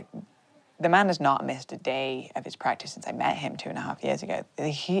practice, like the man has not missed a day of his practice since I met him 2.5 years ago.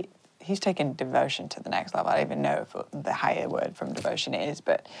 He's taken devotion to the next level. I don't even know if the higher word from devotion is,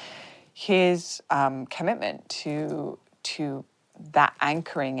 but his commitment to that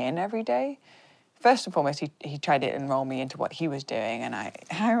anchoring in every day. First and foremost, he tried to enroll me into what he was doing, and I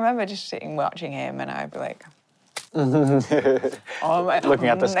remember just sitting watching him, and I'd be like, Looking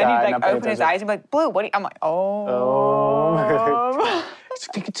at the sky. Then he'd not like paying open his attention. eyes and be like, Blue, what are you? I'm like,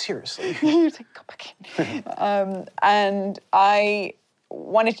 Take it seriously. He's like, go back in. And I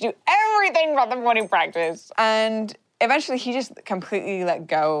wanted to do everything but the morning practice. And eventually he just completely let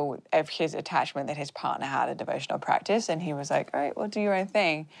go of his attachment that his partner had a devotional practice. And he was like, all right, well, do your own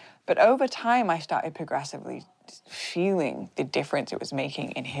thing. But over time, I started progressively feeling the difference it was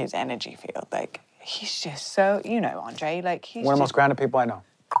making in his energy field. Like, he's just so, Andre, like he's One of the most just grounded people I know.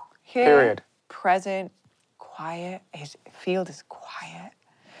 here, Period. present, quiet. His field is quiet.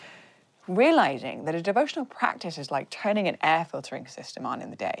 Realizing that a devotional practice is like turning an air filtering system on in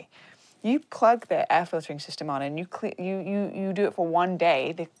the day. You plug the air filtering system on and you do it for one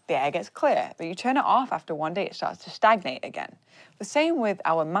day, the air gets clear. But you turn it off after one day, it starts to stagnate again. The same with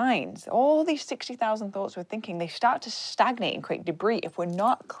our minds. All these 60,000 thoughts we're thinking, they start to stagnate and create debris if we're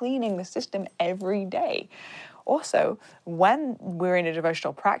not cleaning the system every day. Also, when we're in a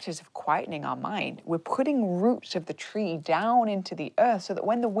devotional practice of quietening our mind, we're putting roots of the tree down into the earth so that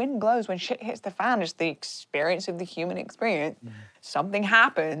when the wind blows, when shit hits the fan, it's the experience of the human experience, something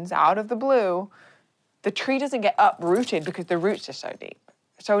happens out of the blue, the tree doesn't get uprooted because the roots are so deep.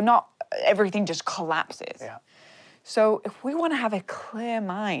 So not everything just collapses. Yeah. So if we want to have a clear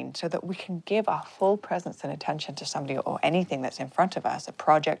mind so that we can give our full presence and attention to somebody or anything that's in front of us, a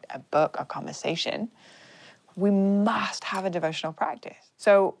project, a book, a conversation, we must have a devotional practice.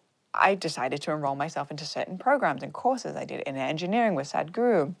 So I decided to enroll myself into certain programs and courses. I did in engineering with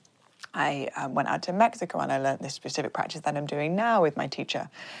Sadhguru. I went out to Mexico and I learned this specific practice that I'm doing now with my teacher.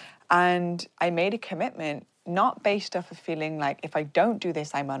 And I made a commitment, not based off of feeling like if I don't do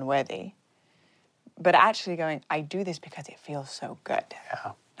this, I'm unworthy, but actually going, I do this because it feels so good.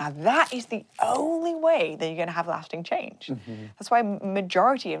 Yeah. Now that is the only way that you're going to have lasting change. That's why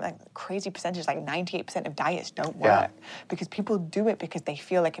majority of crazy percentage, like 98% of diets don't work because people do it because they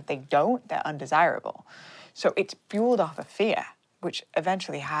feel like if they don't, they're undesirable. So it's fueled off of fear, which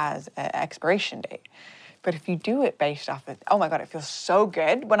eventually has an expiration date. But if you do it based off of, oh my God, it feels so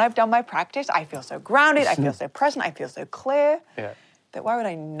good. When I've done my practice, I feel so grounded, I feel so present, I feel so clear, that why would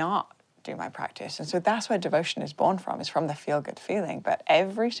I not do my practice? And so that's where devotion is born from, is from the feel-good feeling. But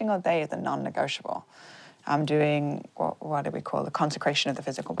every single day is a non-negotiable. I'm doing, what do we call the consecration of the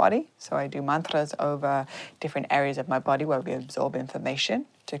physical body. So I do mantras over different areas of my body where we absorb information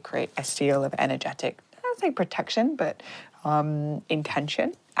to create a seal of energetic, I don't say protection, but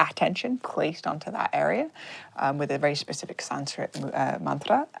intention, attention placed onto that area with a very specific Sanskrit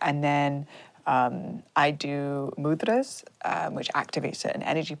mantra. And then I do mudras, which activate certain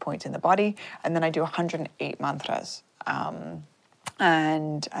energy points in the body, and then I do 108 mantras, and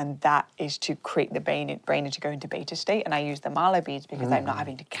that is to create the brain to go into beta state. And I use the mala beads because I'm not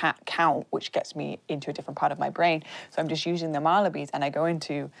having to count, which gets me into a different part of my brain. So I'm just using the mala beads, and I go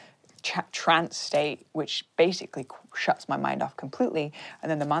into trance state, which basically shuts my mind off completely,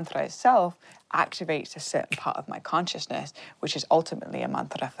 and then the mantra itself activates a certain part of my consciousness, which is ultimately a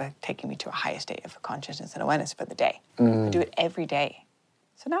mantra for taking me to a higher state of consciousness and awareness for the day. I do it every day.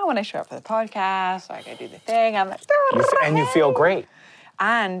 So now when I show up for the podcast, like I do the thing, I'm like, And you feel great.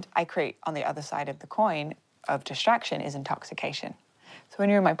 And I create, on the other side of the coin of distraction is intoxication. So when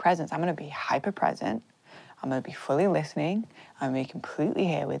you're in my presence, I'm going to be hyper present. I'm going to be fully listening. I'm going to be completely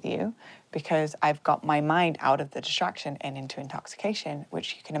here with you because I've got my mind out of the distraction and into intoxication,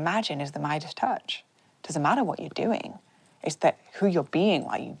 which you can imagine is the Midas touch. It doesn't matter what you're doing. It's that who you're being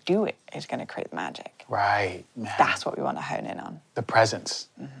while you do it is going to create the magic. Right, man. That's what we want to hone in on. The presence.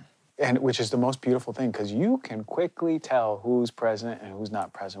 And which is the most beautiful thing because you can quickly tell who's present and who's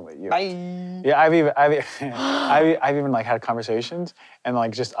not present with you. Bye. Yeah, I've even like had conversations and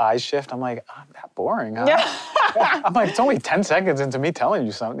like just eyes shift. I'm like, I'm that boring, huh? Yeah. I'm like, it's only 10 seconds into me telling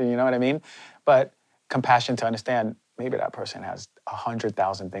you something, you know what I mean? But compassion to understand maybe that person has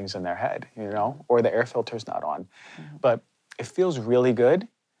 100,000 things in their head, you know, or the air filter's not on. But it feels really good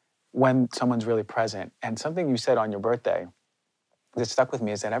when someone's really present. And something you said on your birthday that stuck with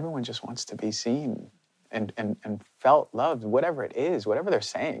me is that everyone just wants to be seen and felt loved, whatever it is, whatever they're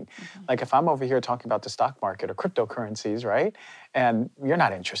saying. Like if I'm over here talking about the stock market or cryptocurrencies, right? And you're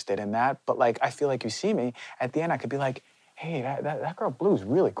not interested in that, but like I feel like you see me, at the end I could be like, hey, that girl Blue's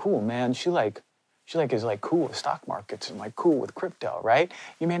really cool, man. She is like cool with stock markets and like cool with crypto, right?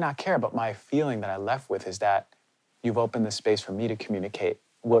 You may not care, but my feeling that I left with is that you've opened the space for me to communicate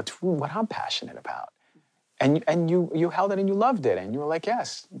what I'm passionate about. And you held it and you loved it and you were like,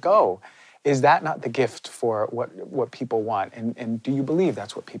 yes, go. Is that not the gift for what people want? And do you believe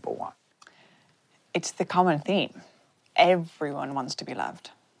that's what people want? It's the common theme. Everyone wants to be loved.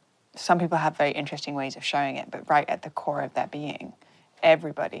 some people have very interesting ways of showing it, but right at the core of their being,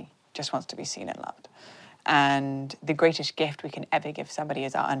 everybody just wants to be seen and loved. And the greatest gift we can ever give somebody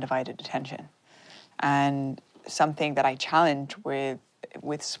is our undivided attention. And something that I challenge with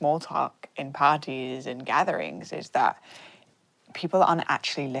small talk in parties and gatherings is that people aren't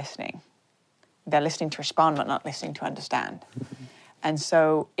actually listening. They're listening to respond, but not listening to understand. Mm-hmm. And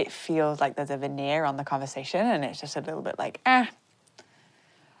so it feels like there's a veneer on the conversation, and it's just a little bit like, I'm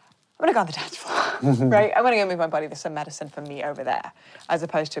gonna go on the dance floor, right? I'm gonna go move my body. There's some medicine for me over there, as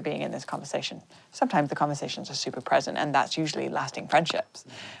opposed to being in this conversation. Sometimes the conversations are super present, and that's usually lasting friendships.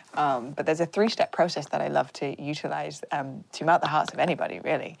 But there's a 3-step process that I love to utilize to melt the hearts of anybody,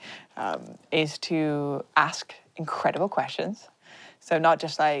 really, is to ask incredible questions. So not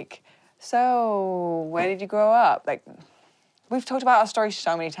just like, so where did you grow up? Like, we've talked about our story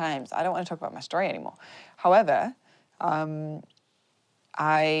so many times. I don't want to talk about my story anymore. However,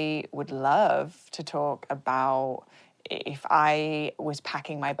 I would love to talk about if I was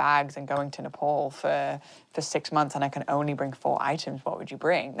packing my bags and going to Nepal for 6 months and I can only bring 4 items, what would you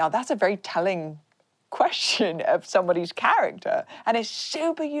bring? Now, that's a very telling question of somebody's character, and it's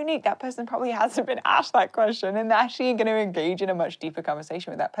super unique. That person probably hasn't been asked that question, and they're actually going to engage in a much deeper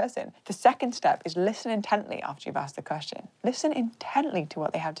conversation with that person. The second step is listen intently after you've asked the question. Listen intently to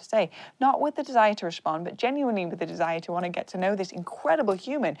what they have to say, not with the desire to respond, but genuinely with the desire to want to get to know this incredible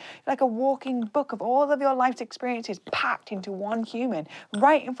human, like a walking book of all of your life's experiences packed into one human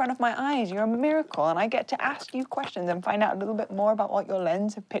right in front of my eyes. You're a miracle, and I get to ask you questions and find out a little bit more about what your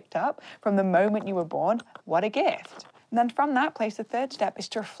lens have picked up from the moment you were born. What a gift. And then from that place, the third step is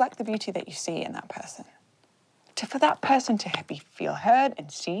to reflect the beauty that you see in that person. For that person to feel heard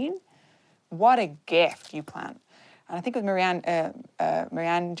and seen, what a gift you plant. And I think it was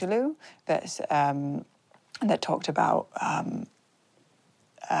Marianne Gelou that talked about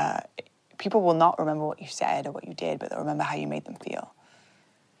people will not remember what you said or what you did, but they'll remember how you made them feel.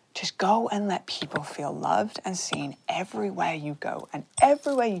 Just go and let people feel loved and seen everywhere you go. And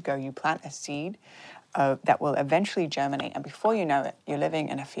everywhere you go, you plant a seed that will eventually germinate. And before you know it, you're living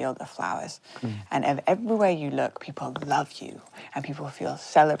in a field of flowers. And everywhere you look, people love you and people feel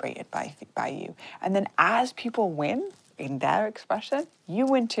celebrated by you. And then as people win in their expression, you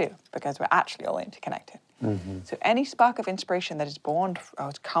win too, because we're actually all interconnected. Mm-hmm. So any spark of inspiration that is born or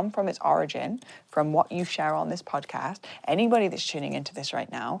has come from its origin, from what you share on this podcast, anybody that's tuning into this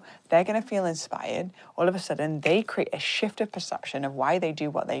right now, they're going to feel inspired. All of a sudden, they create a shift of perception of why they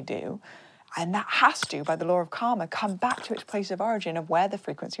do what they do. And that has to, by the law of karma, come back to its place of origin of where the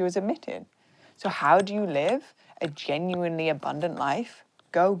frequency was emitted. So how do you live a genuinely abundant life?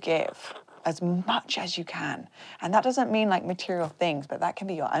 Go give as much as you can. And that doesn't mean like material things, but that can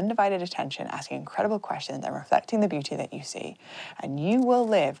be your undivided attention, asking incredible questions and reflecting the beauty that you see. And you will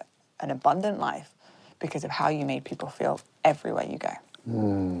live an abundant life because of how you made people feel everywhere you go.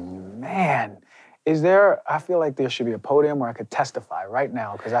 Man, I feel like there should be a podium where I could testify right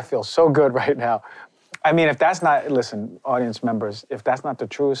now because I feel so good right now. I mean, if that's not, listen, audience members, if that's not the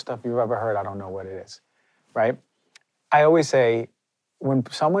truest stuff you've ever heard, I don't know what it is, right? I always say, when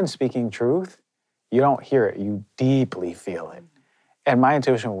someone's speaking truth, you don't hear it, you deeply feel it. And my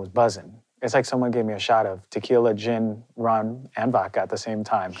intuition was buzzing. It's like someone gave me a shot of tequila, gin, rum, and vodka at the same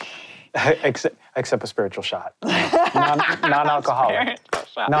time, except a spiritual shot. Non-alcoholic.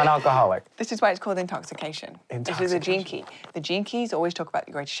 Non-alcoholic. This is why it's called intoxication. This is a gene key. The gene keys always talk about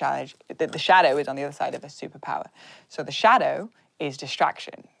the greatest challenge. The shadow is on the other side of a superpower. So the shadow is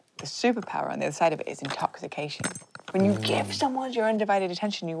distraction. The superpower on the other side of it is intoxication. When you give someone your undivided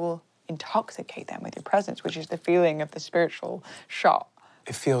attention, you will intoxicate them with your presence, which is the feeling of the spiritual shot.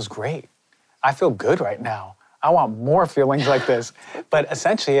 It feels great. I feel good right now. I want more feelings like this. But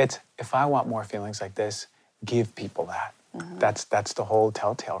essentially, it's, if I want more feelings like this, give people that. Mm-hmm. That's the whole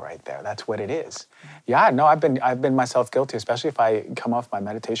telltale right there. That's what it is. Yeah, no, I've been myself guilty, especially if I come off my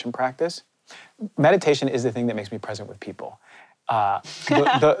meditation practice. Meditation is the thing that makes me present with people.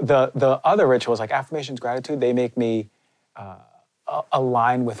 The other rituals like affirmations, gratitude, they make me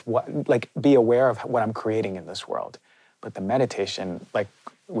align with what, like be aware of what I'm creating in this world. But the meditation, like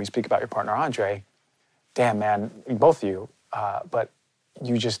we speak about your partner, Andre, damn man, both of you, but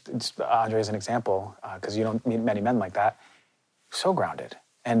you just, Andre is an example, because you don't meet many men like that, so grounded.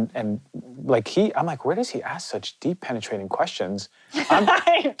 And like I'm like, where does he ask such deep penetrating questions? I'm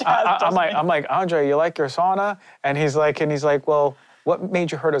like, Andre, you like your sauna? And he's like, well, what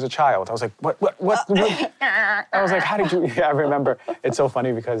made you hurt as a child? I was like, what? I was like, how did you? Yeah, I remember. It's so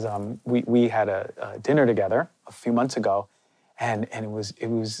funny because we had a dinner together a few months ago, And it was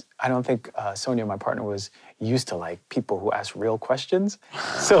I don't think Sonia, my partner, was used to like people who ask real questions.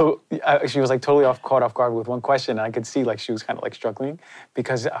 So she was like totally caught off guard with one question, and I could see like she was kind of like struggling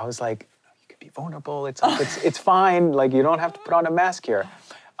because I was like, you could be vulnerable. It's fine. Like you don't have to put on a mask here.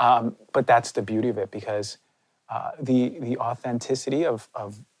 But that's the beauty of it, because the authenticity of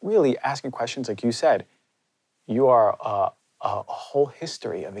really asking questions, like you said, you are a whole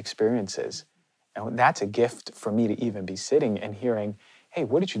history of experiences. And that's a gift for me to even be sitting and hearing, hey,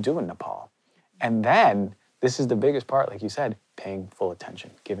 what did you do in Nepal? And then, this is the biggest part, like you said, paying full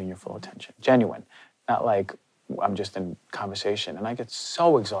attention, giving your full attention, genuine. Not like I'm just in conversation. And I get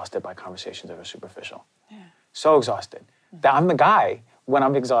so exhausted by conversations that are superficial. Yeah. So exhausted. That I'm the guy, when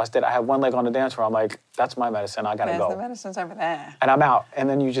I'm exhausted, I have one leg on the dance floor, I'm like, that's my medicine, I gotta go. The medicine's over there. And I'm out. And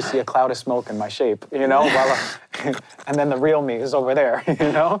then you just see a cloud of smoke in my shape, you know? And then the real me is over there,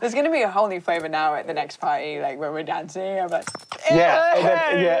 you know? There's gonna be a whole new flavor now at the next party, like when we're dancing, I'm like, and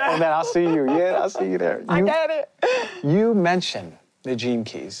then I'll see you. Yeah, I'll see you there. I get it. You mentioned the gene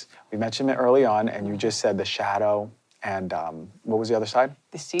keys. We mentioned it early on, and you just said the shadow, and what was the other side?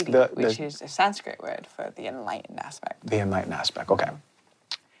 The siddhi, which is a Sanskrit word for the enlightened aspect. The enlightened aspect, okay.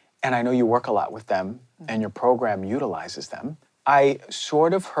 And I know you work a lot with them, and your program utilizes them. I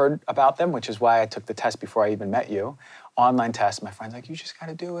sort of heard about them, which is why I took the test before I even met you. Online test, my friend's like, you just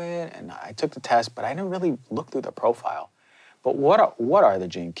gotta do it. And I took the test, but I didn't really look through the profile. But what are the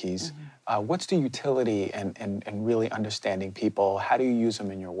gene keys? What's the utility in really understanding people? How do you use them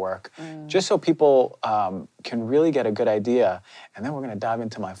in your work? Just so people can really get a good idea. And then we're gonna dive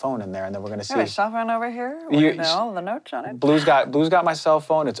into my phone in there, and then we're gonna see. My cell phone over here with all the notes on it. Blue's got my cell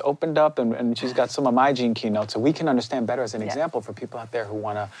phone. It's opened up, and she's got some of my gene key notes, so we can understand better as an example for people out there who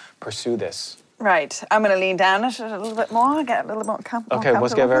wanna pursue this. Right, I'm going to lean down a little bit more, get a little more comfortable. Okay,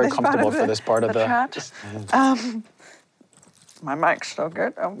 let's get very comfortable for this part of the chat. My mic's still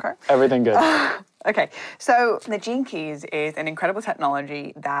good, okay. Everything good. Okay, so the Gene Keys is an incredible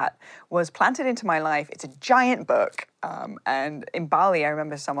technology that was planted into my life. It's a giant book, and in Bali, I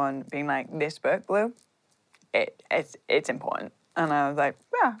remember someone being like, this book, Blue, it's important. And I was like,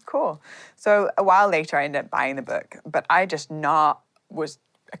 yeah, cool. So a while later, I ended up buying the book, but I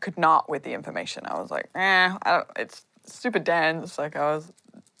could not with the information. I was like, it's super dense. Like I was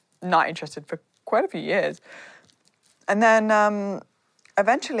not interested for quite a few years. And then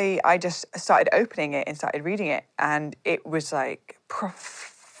eventually I just started opening it and started reading it. And it was like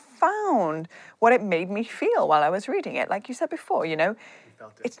profound what it made me feel while I was reading it. Like you said before, you know,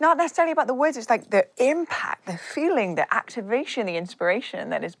 it's not necessarily about the words. It's like the impact, the feeling, the activation, the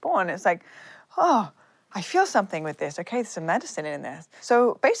inspiration that is born. It's like, oh, I feel something with this. Okay, there's some medicine in this.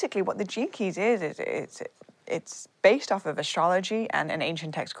 So basically what the Gene Keys is it's based off of astrology and an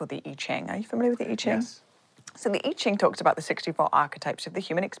ancient text called the I Ching. Are you familiar with the I Ching? Yes. So the I Ching talks about the 64 archetypes of the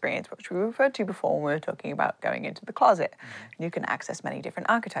human experience, which we referred to before when we were talking about going into the closet. Mm-hmm. You can access many different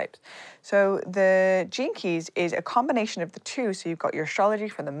archetypes. So the Gene Keys is a combination of the two. So you've got your astrology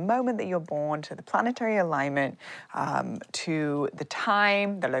from the moment that you're born to the planetary alignment, to the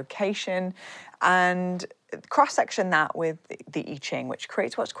time, the location, and cross-section that with the I Ching, which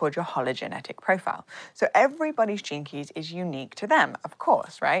creates what's called your hologenetic profile. So everybody's Gene Keys is unique to them, of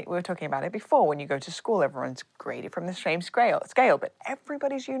course, right? We were talking about it before. When you go to school, everyone's graded from the same scale, but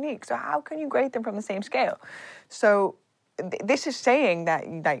everybody's unique. So how can you grade them from the same scale? So this is saying that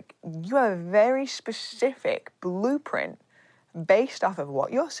like you have a very specific blueprint based off of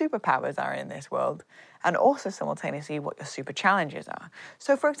what your superpowers are in this world, and also simultaneously what your super challenges are.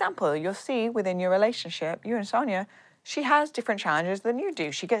 So for example, you'll see within your relationship, you and Sonia, she has different challenges than you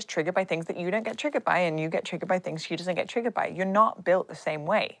do. She gets triggered by things that you don't get triggered by, and you get triggered by things she doesn't get triggered by. You're not built the same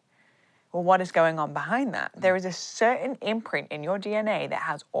way. Well, what is going on behind that? There is a certain imprint in your DNA that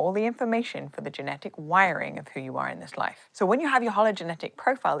has all the information for the genetic wiring of who you are in this life. So when you have your hologenetic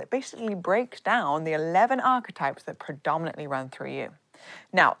profile, it basically breaks down the 11 archetypes that predominantly run through you.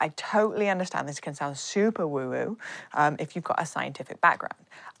 Now, I totally understand this can sound super woo-woo if you've got a scientific background.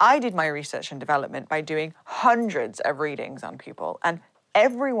 I did my research and development by doing hundreds of readings on people, and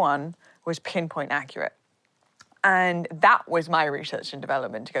everyone was pinpoint accurate. And that was my research and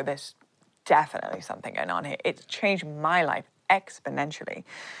development to go, there's definitely something going on here. It's changed my life exponentially.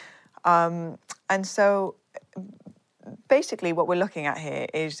 And so basically what we're looking at here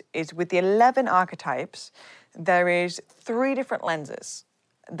is with the 11 archetypes, there is 3 different lenses.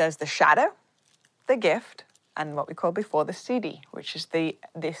 There's the shadow, the gift, and what we called before the siddhi, which is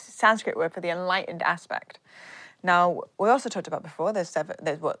this Sanskrit word for the enlightened aspect. Now, we also talked about before, there's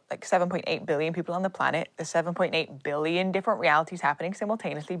 7.8 billion people on the planet. There's 7.8 billion different realities happening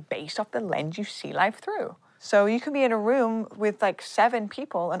simultaneously based off the lens you see life through. So you can be in a room with like 7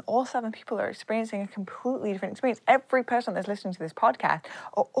 people and all 7 people are experiencing a completely different experience. Every person that's listening to this podcast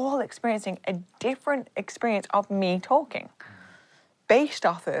are all experiencing a different experience of me talking based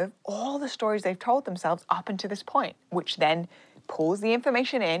off of all the stories they've told themselves up until this point, which then pulls the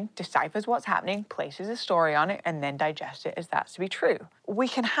information in, deciphers what's happening, places a story on it, and then digests it as that's to be true. We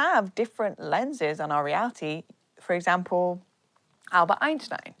can have different lenses on our reality. For example, Albert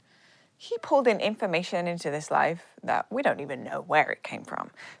Einstein. He pulled in information into this life that we don't even know where it came from,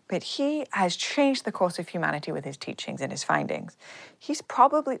 but he has changed the course of humanity with his teachings and his findings. He's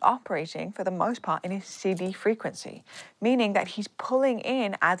probably operating, for the most part, in a CD frequency, meaning that he's pulling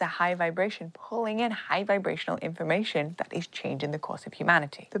in as a high vibration, pulling in high vibrational information that is changing the course of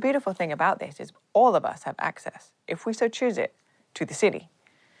humanity. The beautiful thing about this is all of us have access, if we so choose it, to the CD.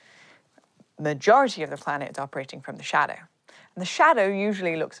 Majority of the planet is operating from the shadow. And the shadow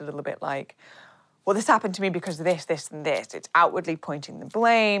usually looks a little bit like, well, this happened to me because of this, this, and this. It's outwardly pointing the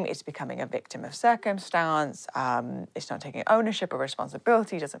blame. It's becoming a victim of circumstance. It's not taking ownership or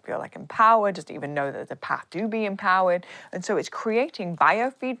responsibility. Doesn't feel like empowered. Doesn't even know that there's a path to be empowered. And so it's creating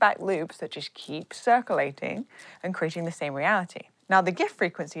biofeedback loops that just keep circulating and creating the same reality. Now, the gift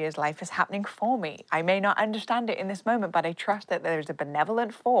frequency is life is happening for me. I may not understand it in this moment, but I trust that there is a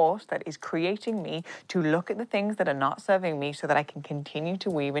benevolent force that is creating me to look at the things that are not serving me so that I can continue to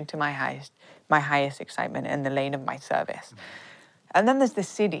weave into my highest excitement in the lane of my service. And then there's the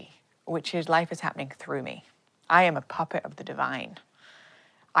siddhi, which is life is happening through me. I am a puppet of the divine.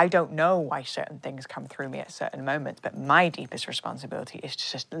 I don't know why certain things come through me at certain moments, but my deepest responsibility is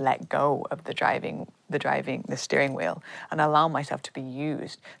to just let go of the steering wheel and allow myself to be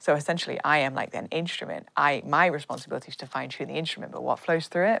used. So essentially, I am like an instrument. My responsibility is to fine-tune the instrument, but what flows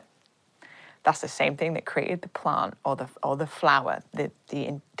through it? That's the same thing that created the plant or the flower, the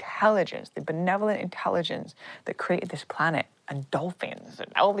intelligence, the benevolent intelligence that created this planet and dolphins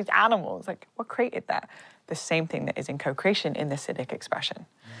and all these animals. Like, what created that? The same thing that is in co-creation in the Siddhic expression.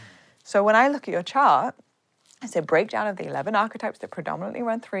 So when I look at your chart, it's a breakdown of the 11 archetypes that predominantly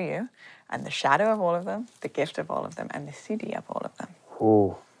run through you, and the shadow of all of them, the gift of all of them, and the siddhi of all of them.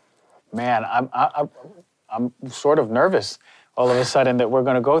 Ooh, man, I'm sort of nervous all of a sudden that we're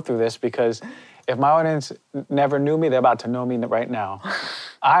going to go through this, because if my audience never knew me, they're about to know me right now.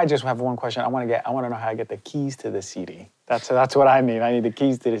 I just have one question. I want to know how I get the keys to the siddhi. That's what I need. I need the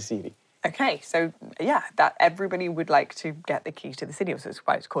keys to the siddhi. Okay, so yeah, that everybody would like to get the keys to the siddhi. So it's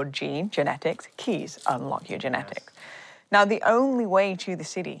why it's called genetics. Keys unlock your genetics. Yes. Now, the only way to the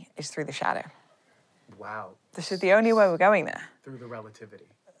siddhi is through the shadow. Wow. This is the only way we're going there. Through the relativity.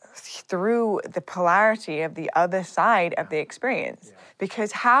 Through the polarity of the other side of the experience. Yeah.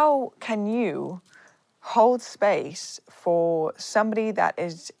 Because how can you hold space for somebody that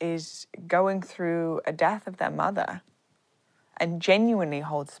is going through a death of their mother and genuinely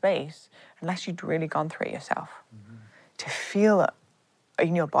hold space unless you'd really gone through it yourself? Mm-hmm. To feel it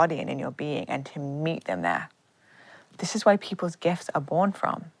in your body and in your being and to meet them there. This is why people's gifts are born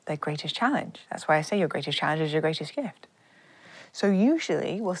from their greatest challenge. That's why I say your greatest challenge is your greatest gift. So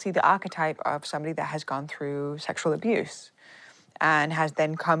usually we'll see the archetype of somebody that has gone through sexual abuse and has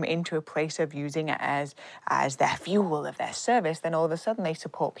then come into a place of using it as their fuel of their service. Then all of a sudden they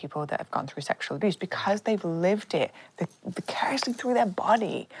support people that have gone through sexual abuse because they've lived it vicariously through their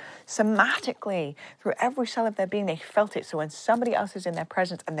body, somatically, through every cell of their being. They felt it. So when somebody else is in their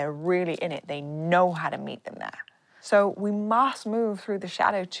presence and they're really in it, they know how to meet them there. So we must move through the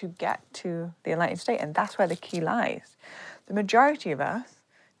shadow to get to the enlightened state, and that's where the key lies. The majority of us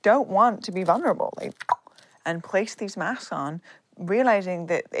don't want to be vulnerable and place these masks on, realizing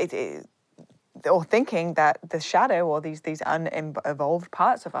that or thinking that the shadow or these unevolved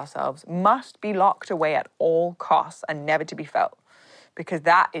parts of ourselves must be locked away at all costs and never to be felt, because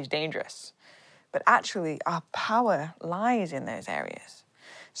that is dangerous. But actually, our power lies in those areas.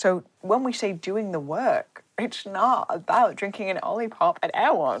 So when we say doing the work, it's not about drinking an Olipop at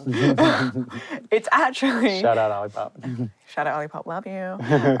Air One. It's actually... Shout out Olipop. Shout out Olipop, love you.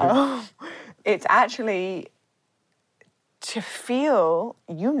 It's actually to feel,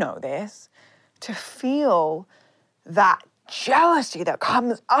 you know this, to feel that jealousy that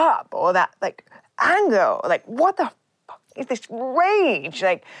comes up, or that anger, or what the fuck is this rage?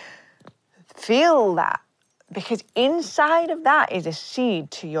 Feel that, because inside of that is a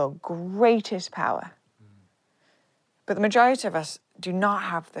seed to your greatest power. But the majority of us do not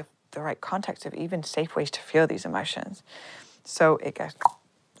have the right context of even safe ways to feel these emotions. So it goes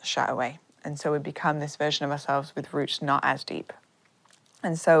shut away. And so we become this version of ourselves with roots not as deep.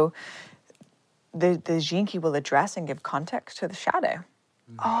 And so the Gene Key will address and give context to the shadow.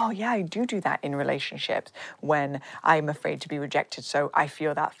 Oh, yeah, I do that in relationships when I'm afraid to be rejected. So I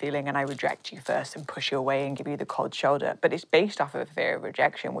feel that feeling and I reject you first and push you away and give you the cold shoulder. But it's based off of a fear of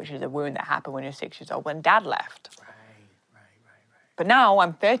rejection, which is a wound that happened when you're 6 years old when dad left. But now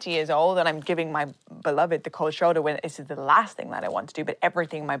I'm 30 years old and I'm giving my beloved the cold shoulder when this is the last thing that I want to do, but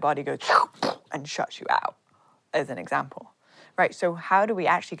everything in my body goes and shuts you out, as an example. Right, so how do we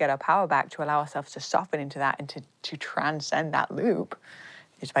actually get our power back to allow ourselves to soften into that and to transcend that loop?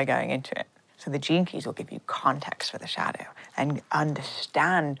 Is by going into it. So the Gene Keys will give you context for the shadow and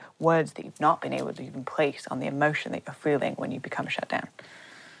understand words that you've not been able to even place on the emotion that you're feeling when you become shut down.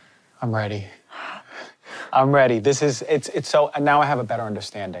 I'm ready. I'm ready. It's so, and now I have a better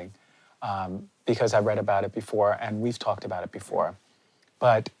understanding because I read about it before and we've talked about it before.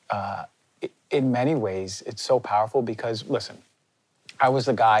 But in many ways, it's so powerful because, listen, I was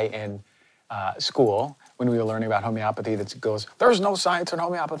the guy in school when we were learning about homeopathy that goes, there's no science in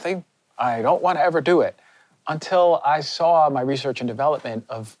homeopathy. I don't want to ever do it. Until I saw my research and development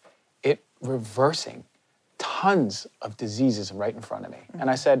of it reversing tons of diseases right in front of me. Mm-hmm.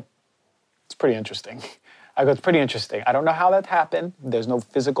 And I said, it's pretty interesting. I go, it's pretty interesting. I don't know how that happened. There's no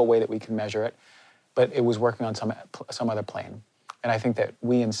physical way that we can measure it, but it was working on some other plane. And I think that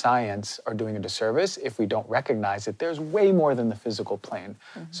we in science are doing a disservice if we don't recognize that there's way more than the physical plane.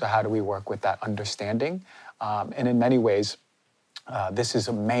 Mm-hmm. So how do we work with that understanding? And in many ways, this is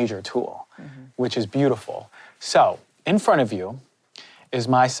a major tool, which is beautiful. So in front of you is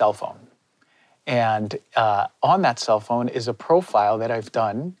my cell phone. And on that cell phone is a profile that I've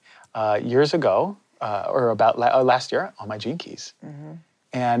done years ago, or about last year on my Gene Keys. Mm-hmm.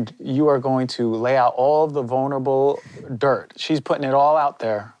 And you are going to lay out all the vulnerable dirt. She's putting it all out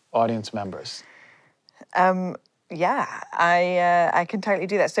there, audience members. Yeah, I can totally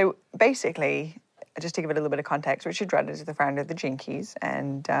do that. So basically, just to give it a little bit of context, Richard Rudd is the founder of the Gene Keys,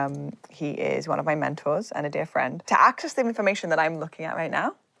 and he is one of my mentors and a dear friend. To access the information that I'm looking at right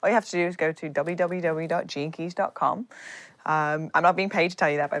now, all you have to do is go to www.genekeys.com. I'm not being paid to tell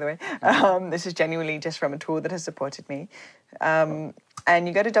you that, by the way. This is genuinely just from a tool that has supported me. And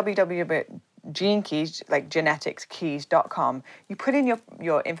you go to www.genekeys, like geneticskeys.com. You put in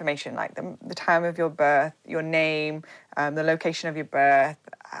your information, like the time of your birth, your name, the location of your birth,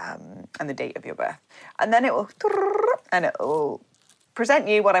 and the date of your birth. And then it will present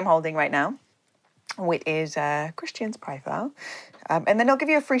you what I'm holding right now, which is Christian's profile. And then it'll give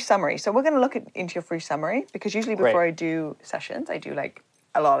you a free summary. So we're going to look into your free summary because usually before I do sessions, I do like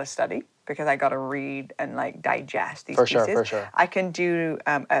a lot of study because I got to read and like digest these pieces. For sure. I can do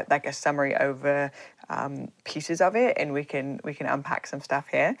a summary over pieces of it, and we can unpack some stuff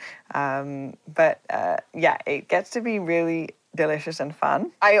here. But it gets to be really delicious and fun.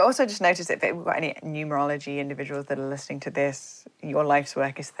 I also just noticed that if we've got any numerology individuals that are listening to this, your life's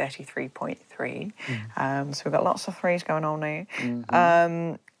work is 33.3. So we've got lots of threes going on now.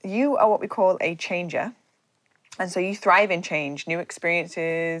 Mm-hmm. You are what we call a changer. And so you thrive in change, new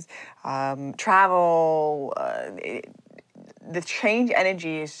experiences, travel. The change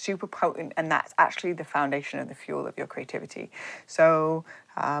energy is super potent, and that's actually the foundation of the fuel of your creativity. So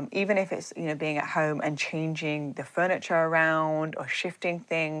even if it's being at home and changing the furniture around or shifting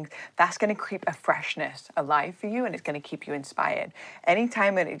things, that's going to keep a freshness alive for you, and it's going to keep you inspired.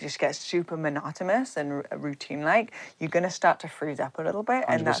 Anytime that it just gets super monotonous and routine-like, you're going to start to freeze up a little bit, 100%.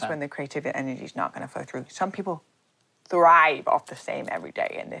 And that's when the creative energy is not going to flow through. Some people thrive off the same every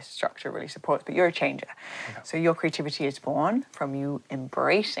day, and this structure really supports, but you're a changer. Okay. So your creativity is born from you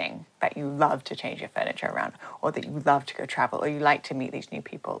embracing that you love to change your furniture around, or that you love to go travel, or you like to meet these new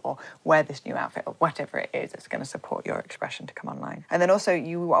people, or wear this new outfit, or whatever it is that's going to support your expression to come online. And then also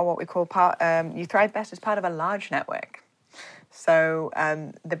you are what we call you thrive best as part of a large network. So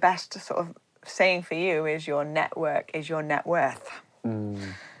the best sort of saying for you is your network is your net worth.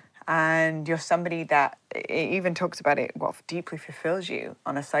 And you're somebody that, it even talks about it, what deeply fulfills you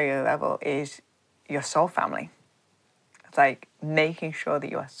on a cellular level is your soul family. It's like making sure that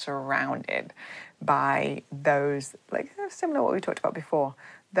you are surrounded by those, like similar to what we talked about before,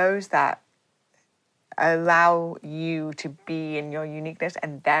 those that allow you to be in your uniqueness,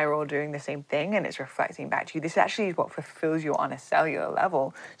 and they're all doing the same thing, and it's reflecting back to you. This actually is what fulfills you on a cellular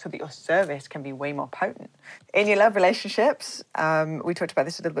level, so that your service can be way more potent. In your love relationships, we talked about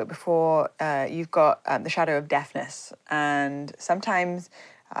this a little bit before, you've got the shadow of deafness, and sometimes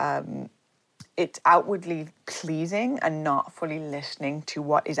it's outwardly pleasing and not fully listening to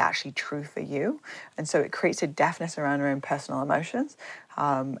what is actually true for you, and so it creates a deafness around your own personal emotions,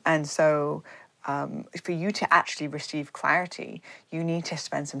 and so for you to actually receive clarity, you need to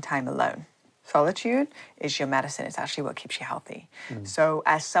spend some time alone. Solitude is your medicine. It's actually what keeps you healthy. So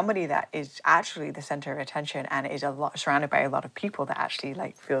as somebody that is actually the center of attention and is surrounded by a lot of people that actually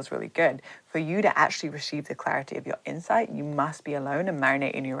like feels really good, for you to actually receive the clarity of your insight, you must be alone and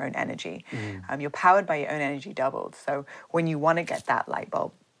marinate in your own energy. You're powered by your own energy doubled. So when you want to get that light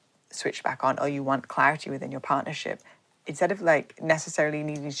bulb switched back on, or you want clarity within your partnership, instead of like necessarily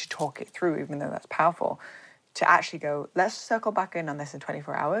needing to talk it through, even though that's powerful, to actually go, let's circle back in on this in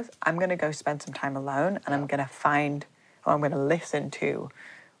 24 hours. I'm going to go spend some time alone, and I'm going to find, or I'm going to listen to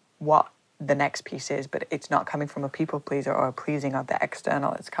what the next piece is, but it's not coming from a people pleaser or a pleasing of the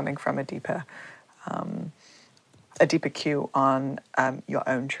external. It's coming from a deeper cue on your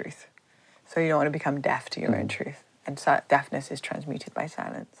own truth. So you don't want to become deaf to your own truth. And so deafness is transmuted by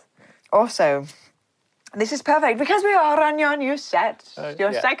silence. Also, this is perfect because we are on your new set,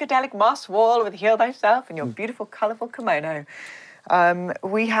 your psychedelic moss wall with Heal Thyself and your beautiful, colourful kimono.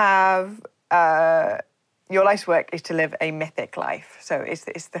 We have your life's work is to live a mythic life. So it's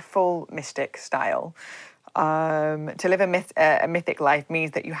the full mystic style. To live a mythic life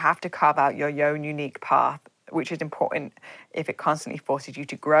means that you have to carve out your own unique path, which is important if it constantly forces you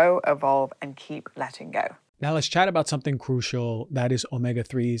to grow, evolve, and keep letting go. Now let's chat about something crucial, that is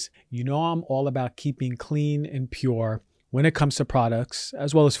omega-3s. You know I'm all about keeping clean and pure when it comes to products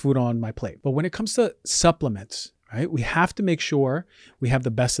as well as food on my plate. But when it comes to supplements, right, we have to make sure we have the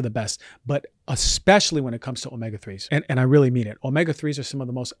best of the best, but especially when it comes to omega-3s. And I really mean it. Omega-3s are some of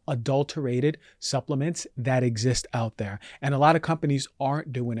the most adulterated supplements that exist out there. And a lot of companies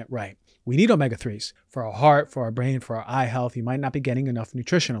aren't doing it right. We need omega-3s for our heart, for our brain, for our eye health. You might not be getting enough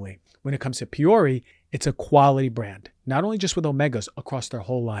nutritionally. When it comes to Puori, it's a quality brand, not only just with omegas, across their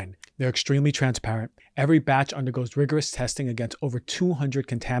whole line. They're extremely transparent. Every batch undergoes rigorous testing against over 200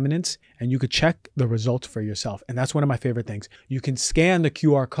 contaminants, and you could check the results for yourself. And that's one of my favorite things. You can scan the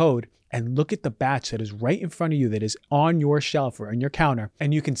QR code and look at the batch that is right in front of you, that is on your shelf or on your counter,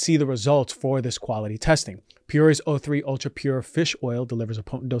 and you can see the results for this quality testing. Puori's O3 Ultra Pure Fish Oil delivers a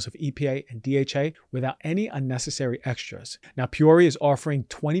potent dose of EPA and DHA without any unnecessary extras. Now, Puori is offering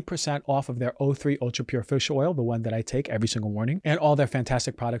 20% off of their O3 Ultra Pure Fish Oil, the one that I take every single morning, and all their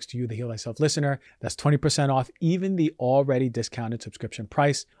fantastic products to you, the Heal Thyself listener. That's 20% off even the already discounted subscription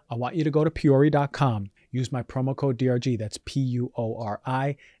price. I want you to go to Puori.com. Use my promo code DRG, that's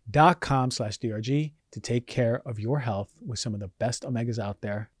PUORI.com/DRG, to take care of your health with some of the best omegas out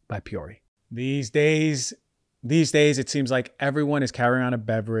there by Puori. These days, it seems like everyone is carrying on a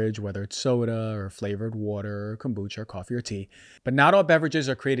beverage, whether it's soda or flavored water, or kombucha, or coffee or tea. But not all beverages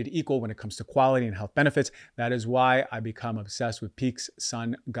are created equal when it comes to quality and health benefits. That is why I become obsessed with Peak's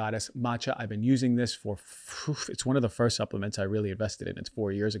Sun Goddess Matcha. I've been using this it's one of the first supplements I really invested in. It's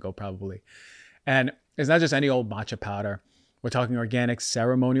 4 years ago, probably. And it's not just any old matcha powder. We're talking organic,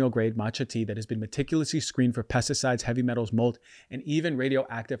 ceremonial grade matcha tea that has been meticulously screened for pesticides, heavy metals, mold, and even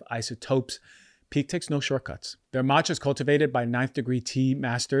radioactive isotopes. Peak takes no shortcuts. Their matcha is cultivated by 9th degree tea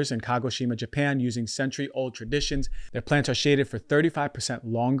masters in Kagoshima, Japan, using century-old traditions. Their plants are shaded for 35%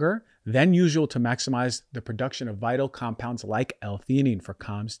 longer than usual to maximize the production of vital compounds like L-theanine for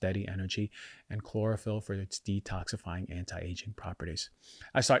calm, steady energy, and chlorophyll for its detoxifying anti-aging properties.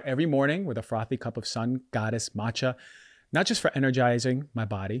 I start every morning with a frothy cup of Sun Goddess matcha, not just for energizing my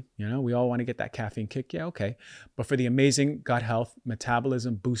body, we all want to get that caffeine kick, yeah, okay, but for the amazing gut health,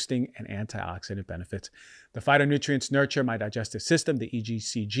 metabolism boosting, and antioxidant benefits. The phytonutrients nurture my digestive system, the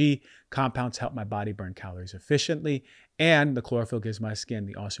EGCG compounds help my body burn calories efficiently, and the chlorophyll gives my skin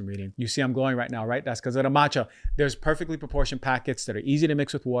the awesome reading. You see I'm glowing right now, right? That's because of the matcha. There's perfectly proportioned packets that are easy to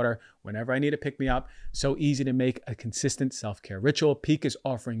mix with water whenever I need to pick me up. So easy to make a consistent self-care ritual. Peak is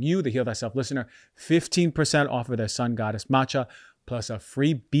offering you, the Heal Thyself listener, 15% off of their Sun Goddess matcha, plus a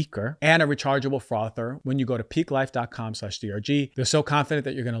free beaker and a rechargeable frother when you go to peaklife.com/DRG. They're so confident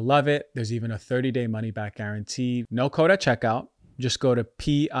that you're going to love it. There's even a 30-day money-back guarantee. No code at checkout. Just go to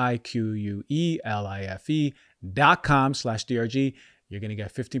PIQUELIFE.com/DRG. You're going to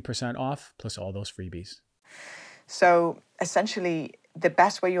get 15% off plus all those freebies. So essentially, the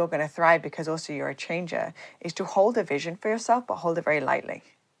best way you're going to thrive, because also you're a changer, is to hold a vision for yourself, but hold it very lightly.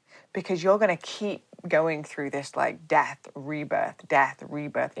 Because you're going to keep going through this like death, rebirth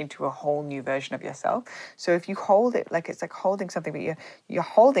into a whole new version of yourself. So if you hold it, like it's like holding something, but you're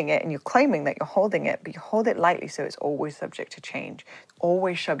holding it and you're claiming that you're holding it, but you hold it lightly, so it's always subject to change,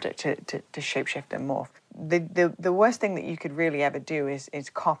 always subject to shapeshift and morph. The worst thing that you could really ever do is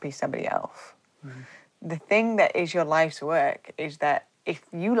copy somebody else. Mm-hmm. The thing that is your life's work is that if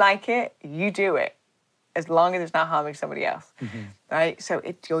you like it, you do it, as long as it's not harming somebody else, right? So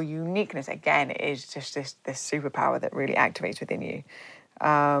it's your uniqueness, again, is just this superpower that really activates within you.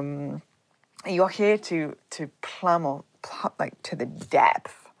 You're here to plumb like to the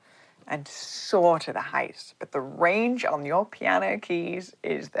depth and soar to the heights, but the range on your piano keys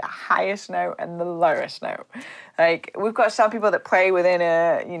is the highest note and the lowest note. Like, we've got some people that play within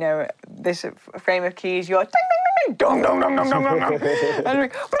this frame of keys. You're ding ding ding ding dong dong dong dong dong dong,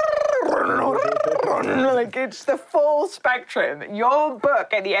 and like it's the full spectrum. Your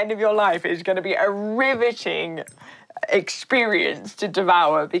book at the end of your life is going to be a riveting experience to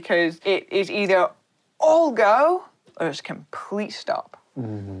devour, because it is either all go or it's complete stop.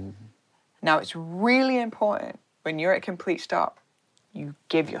 Mm-hmm. Now, it's really important when you're at complete stop, you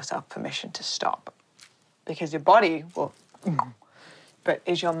give yourself permission to stop, because your body will, but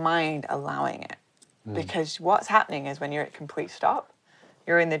is your mind allowing it? Because what's happening is when you're at complete stop,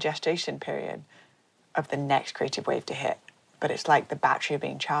 you're in the gestation period of the next creative wave to hit. But it's like the battery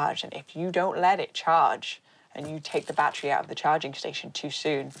being charged. And if you don't let it charge and you take the battery out of the charging station too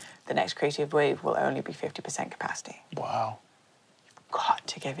soon, the next creative wave will only be 50% capacity. Wow. Got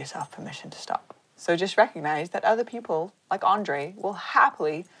to give yourself permission to stop. So just recognize that other people, like Andre, will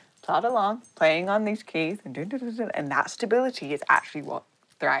happily plod along, playing on these keys, and that stability is actually what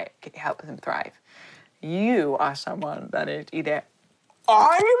helps them thrive. You are someone that is either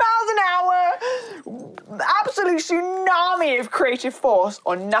 100 miles an hour, absolute tsunami of creative force,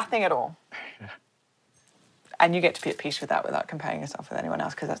 or nothing at all. And you get to be at peace with that without comparing yourself with anyone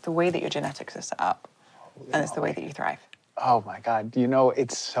else, because that's the way that your genetics are set up, and it's the way that you thrive. Oh my God,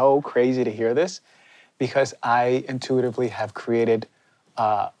 it's so crazy to hear this, because I intuitively have created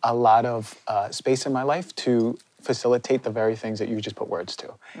a lot of space in my life to facilitate the very things that you just put words to.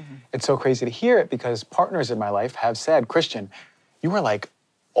 Mm-hmm. It's so crazy to hear it, because partners in my life have said, Christian, you are like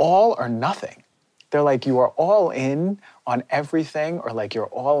all or nothing. They're like, you are all in on everything, or like you're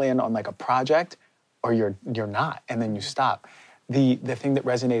all in on like a project, or you're not, and then you stop. The thing that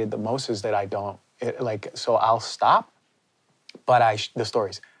resonated the most is that I don't, so I'll stop, but the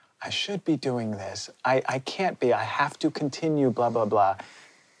stories, I should be doing this. I can't be, I have to continue, blah, blah, blah.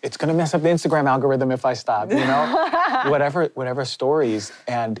 It's gonna mess up the Instagram algorithm if I stop, whatever stories,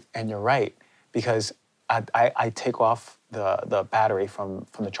 and you're right, because I take off the battery from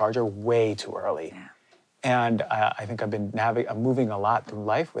the charger way too early. Yeah. And I think I'm moving a lot through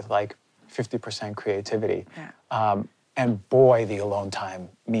life with like 50% creativity. Yeah. And boy, the alone time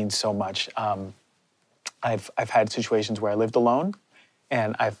means so much. I've had situations where I lived alone,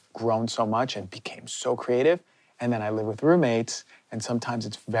 and I've grown so much and became so creative. And then I live with roommates, and sometimes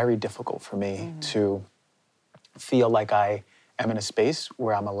it's very difficult for me to feel like I am in a space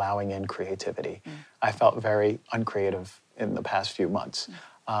where I'm allowing in creativity. I felt very uncreative in the past few months,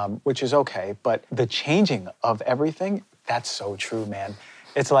 which is okay. But the changing of everything, that's so true, man.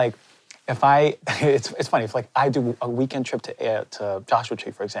 It's like, it's funny, if like I do a weekend trip to Joshua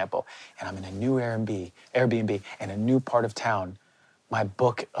Tree, for example, and I'm in a new Airbnb in a new part of town, my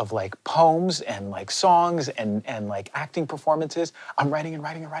book of like poems and like songs and like acting performances, I'm writing and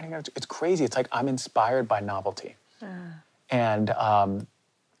writing and writing. It's crazy. It's like I'm inspired by novelty. And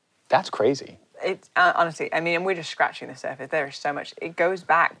that's crazy. It's honestly, I mean, and we're just scratching the surface. There is so much. It goes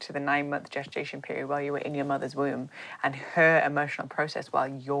back to the 9-month gestation period while you were in your mother's womb, and her emotional process while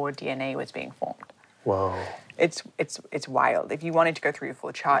your DNA was being formed. Whoa. It's wild. If you wanted to go through your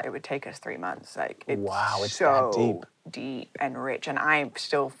full chart, it would take us 3 months. Like, it's so that deep and rich. And I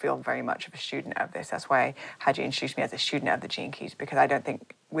still feel very much of a student of this. That's why I had you introduce me as a student of the Gene Keys, because I don't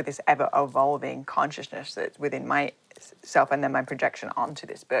think with this ever-evolving consciousness that's within myself and then my projection onto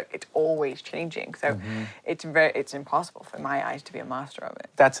this book, it's always changing. So it's impossible for my eyes to be a master of it.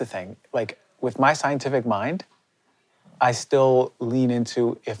 That's the thing. Like, with my scientific mind, I still lean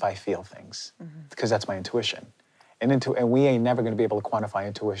into if I feel things, because that's my intuition. And we ain't never going to be able to quantify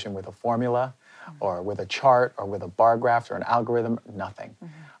intuition with a formula or with a chart or with a bar graph or an algorithm, nothing.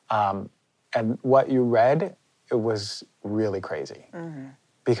 And what you read, it was really crazy,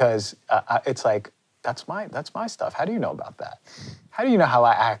 because it's like, that's my stuff. How do you know about that? How do you know how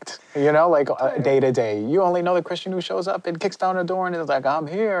I act? Day to day. You only know the Christian who shows up and kicks down a door and is like, I'm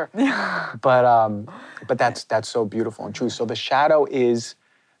here. But that's so beautiful and true. So the shadow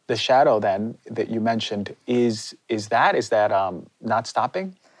then that you mentioned is that not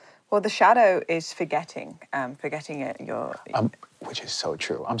stopping? Well, the shadow is forgetting your... which is so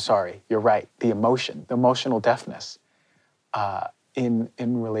true. I'm sorry. You're right. The emotional deafness. In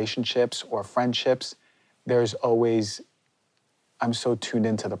relationships or friendships, there's always, I'm so tuned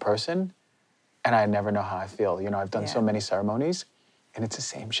into the person, and I never know how I feel. I've done so many ceremonies, and it's the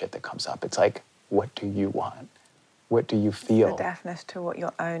same shit that comes up. It's like, what do you want? What do you feel? The deafness to what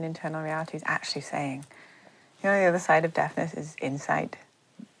your own internal reality is actually saying. The other side of deafness is insight.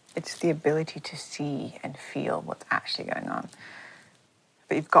 It's the ability to see and feel what's actually going on.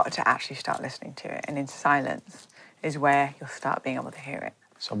 But you've got to actually start listening to it. And in silence is where you'll start being able to hear it.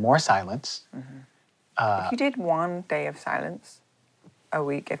 So more silence. If you did 1 day of silence a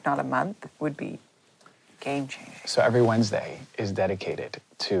week, if not a month, would be game changing. So every Wednesday is dedicated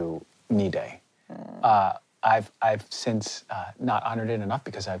to Me Day. I've since not honored it enough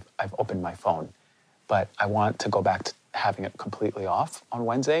because I've opened my phone, but I want to go back to having it completely off on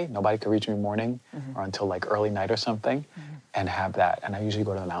Wednesday. Nobody could reach me morning or until like early night or something, and have that. And I usually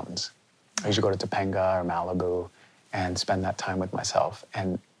go to the mountains. I usually go to Topanga or Malibu and spend that time with myself.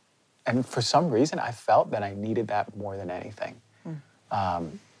 And for some reason, I felt that I needed that more than anything.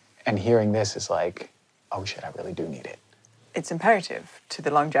 And hearing this is like, oh shit, I really do need it. It's imperative to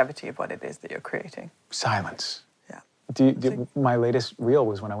the longevity of what it is that you're creating. Silence. Yeah. My latest reel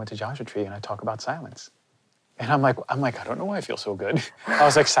was when I went to Joshua Tree and I talk about silence. And I'm like, I don't know why I feel so good. I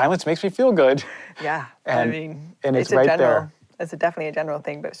was like, silence makes me feel good. Yeah, And it's right there. It's definitely a general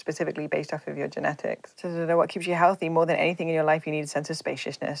thing, but specifically based off of your genetics. So to know what keeps you healthy more than anything in your life, you need a sense of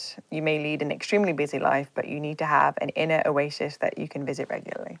spaciousness. You may lead an extremely busy life, but you need to have an inner oasis that you can visit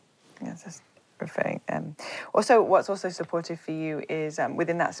regularly. That's just referring. Also, what's also supportive for you is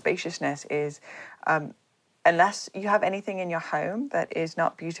within that spaciousness is unless you have anything in your home that is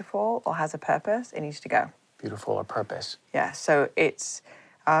not beautiful or has a purpose, it needs to go. Beautiful or purpose. Yeah, so it's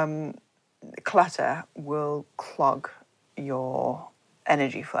clutter will clog your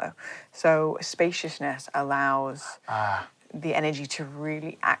energy flow. So spaciousness allows the energy to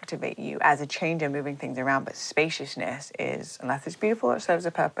really activate you as a changer, moving things around. But spaciousness is, unless it's beautiful or serves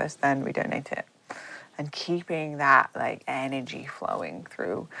a purpose, then we don't need it. And keeping that like energy flowing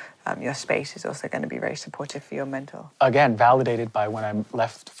through your space is also going to be very supportive for your mental. Again, validated by when I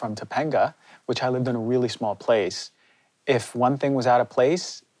left from Topanga, which I lived in a really small place. If one thing was out of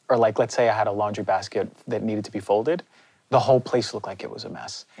place, or like let's say I had a laundry basket that needed to be folded, the whole place looked like it was a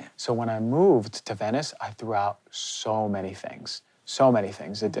mess. Yeah. So when I moved to Venice, I threw out so many things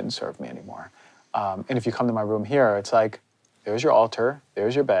that didn't serve me anymore. And if you come to my room here, it's like, there's your altar,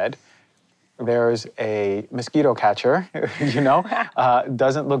 there's your bed, there's a mosquito catcher,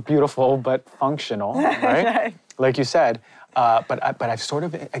 doesn't look beautiful, but functional, right? Like you said, but I've sort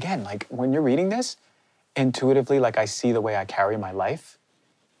of, again, like when you're reading this, intuitively, like I see the way I carry my life.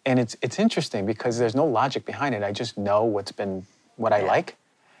 And it's interesting because there's no logic behind it. I just know what I like.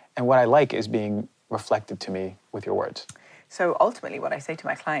 And what I like is being reflected to me with your words. So ultimately what I say to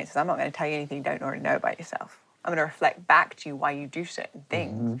my clients is I'm not going to tell you anything you don't already know about yourself. I'm going to reflect back to you why you do certain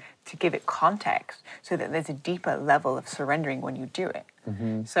things to give it context so that there's a deeper level of surrendering when you do it.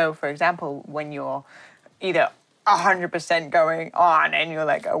 So for example, when you're either 100% going on and you're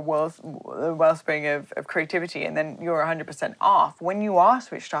like a wellspring of creativity and then you're 100% off, when you are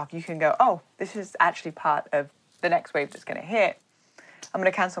switched off, you can go, oh, this is actually part of the next wave that's going to hit. I'm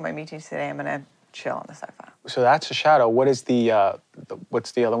going to cancel my meetings today. I'm going to chill on the sofa. So that's a shadow. What is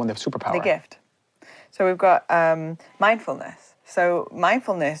what's the other one, the superpower? The gift. So we've got mindfulness. So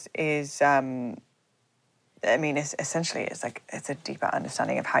mindfulness is, essentially it's a deeper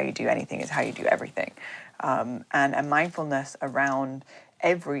understanding of how you do anything is how you do everything. And a mindfulness around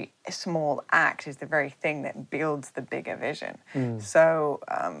every small act is the very thing that builds the bigger vision. So,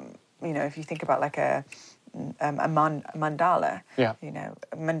 if you think about like a mandala,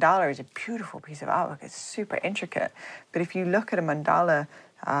 a mandala is a beautiful piece of artwork. It's super intricate. But if you look at a mandala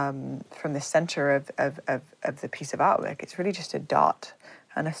from the center of the piece of artwork, it's really just a dot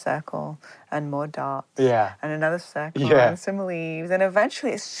and a circle and more dots and another circle and some leaves. And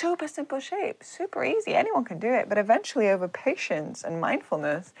eventually it's super simple shape, super easy. Anyone can do it. But eventually over patience and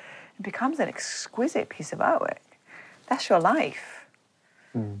mindfulness, it becomes an exquisite piece of artwork. That's your life.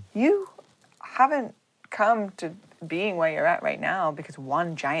 You haven't come to being where you're at right now because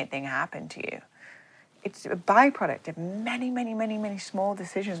one giant thing happened to you. It's a byproduct of many, many, many, many small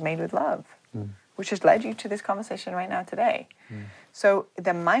decisions made with love, which has led you to this conversation right now today. So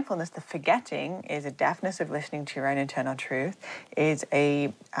the mindfulness, the forgetting, is a deafness of listening to your own internal truth, is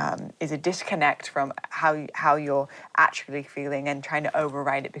a disconnect from how you're actually feeling and trying to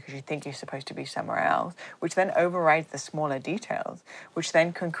override it because you think you're supposed to be somewhere else, which then overrides the smaller details, which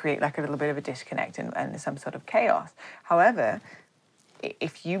then can create like a little bit of a disconnect and some sort of chaos. However,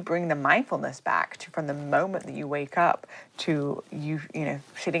 if you bring the mindfulness back to from the moment that you wake up to you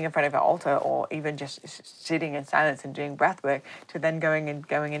sitting in front of an altar, or even just sitting in silence and doing breath work, to then going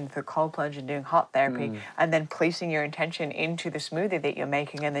into the cold plunge and doing hot therapy, and then placing your intention into the smoothie that you're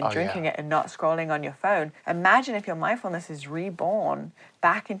making, and then drinking it and not scrolling on your phone. Imagine if your mindfulness is reborn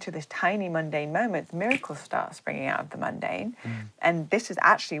back into this tiny mundane moments, miracles start springing out of the mundane. And this is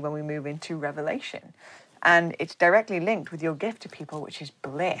actually when we move into revelation. And it's directly linked with your gift to people, which is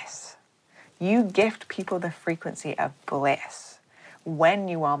bliss. You gift people the frequency of bliss when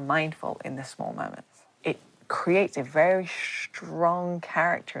you are mindful in the small moments. It creates a very strong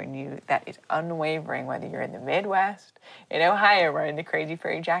character in you that is unwavering, whether you're in the Midwest, in Ohio wearing the crazy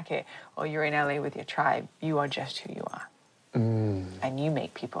furry jacket, or you're in LA with your tribe. You are just who you are. And you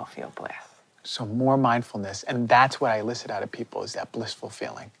make people feel bliss. So more mindfulness, and that's what I elicit out of people, is that blissful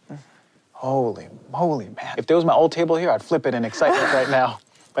feeling. Holy moly, man. If there was my old table here, I'd flip it in excitement right now.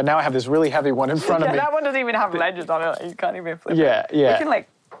 But now I have this really heavy one in front of me. That one doesn't even have legends on it. You can't even flip it. Yeah.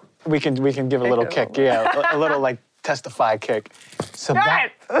 We can give a little kick. A little like testify kick. So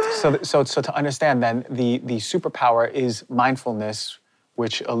so to understand then, the superpower is mindfulness,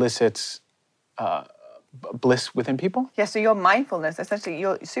 which elicits bliss within people? Yeah, so your mindfulness, essentially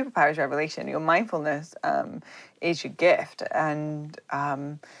your superpower is revelation. Your mindfulness is your gift. And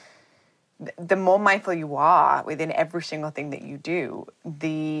the more mindful you are within every single thing that you do,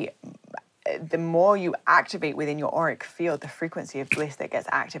 the more you activate within your auric field the frequency of bliss that gets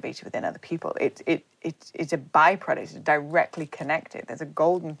activated within other people. It's a byproduct. It's directly connected. There's a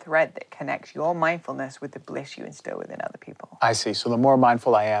golden thread that connects your mindfulness with the bliss you instill within other people. I see. So the more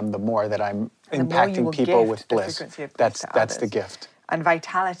mindful I am, the more that I'm impacting people with bliss. That's the gift. And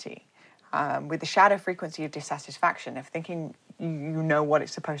vitality. With the shadow frequency of dissatisfaction, of thinking you know what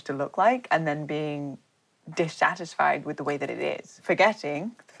it's supposed to look like, and then being dissatisfied with the way that it is.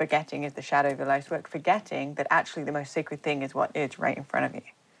 Forgetting is the shadow of your life's work, forgetting that actually the most sacred thing is what is right in front of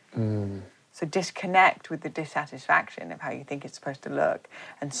you. So disconnect with the dissatisfaction of how you think it's supposed to look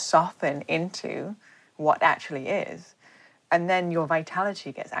and soften into what actually is. And then your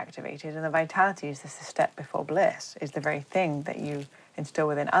vitality gets activated, and the vitality is just the step before bliss, is the very thing that you instill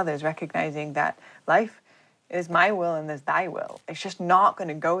within others, recognizing that life is my will and there's thy will. It's just not going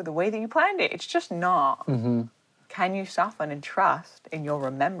to go the way that you planned it. It's just not. Can you soften and trust in your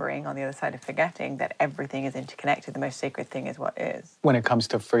remembering on the other side of forgetting that everything is interconnected? The most sacred thing is what is. When it comes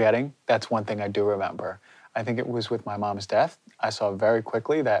to forgetting, that's one thing I do remember. I think it was with my mom's death. I saw very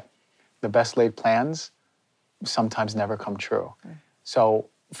quickly that the best laid plans sometimes never come true. So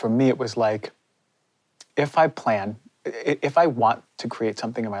for me, it was like, if I want to create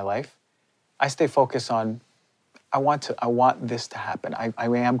something in my life, I stay focused on, I want this to happen. I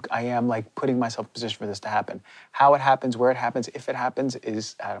am like putting myself in position for this to happen. How it happens, where it happens, if it happens,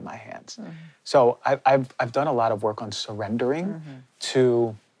 is out of my hands. So I've done a lot of work on surrendering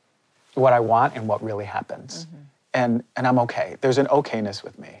to what I want and what really happens. And I'm okay. There's an okayness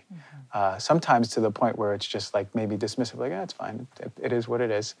with me. Sometimes to the point where it's just like maybe dismissive, like, it's fine. It is what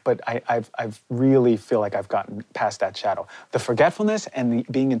it is. But I've really feel like I've gotten past that shadow. The forgetfulness and the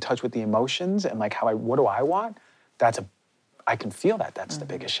being in touch with the emotions and like what do I want? I can feel that that's the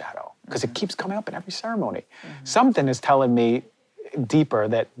biggest shadow, because it keeps coming up in every ceremony. Something is telling me deeper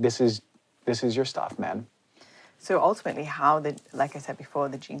that this is your stuff, man. So ultimately how like I said before,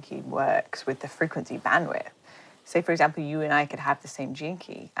 the gene key works with the frequency bandwidth. Say, for example, you and I could have the same gene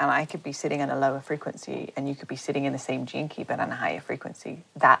key, and I could be sitting on a lower frequency, and you could be sitting in the same gene key, but on a higher frequency.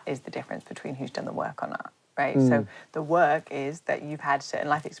 That is the difference between who's done the work or not, right? So the work is that you've had certain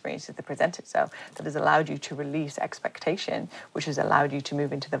life experiences that present itself that has allowed you to release expectation, which has allowed you to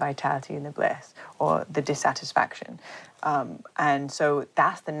move into the vitality and the bliss, or the dissatisfaction. And so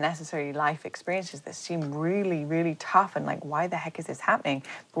that's the necessary life experiences that seem really, really tough and like, why the heck is this happening?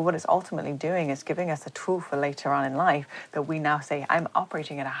 But what it's ultimately doing is giving us a tool for later on in life that we now say, I'm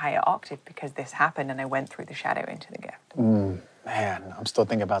operating at a higher octave because this happened and I went through the shadow into the gift. Man, I'm still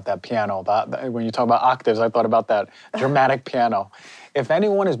thinking about that piano. When you talk about octaves, I thought about that dramatic piano. If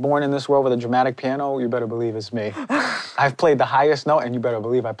anyone is born in this world with a dramatic piano, you better believe it's me. I've played the highest note, and you better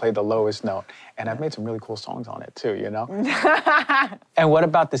believe I played the lowest note. And I've made some really cool songs on it too, you know? And what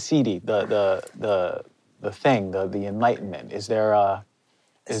about the CD, the thing, the enlightenment? Is there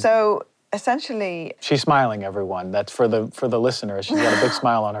So essentially, she's smiling, everyone. That's for the listeners. She's got a big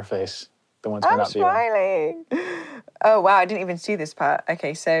smile on her face. The ones who are I'm not viewing. smiling. Oh, wow, I didn't even see this part.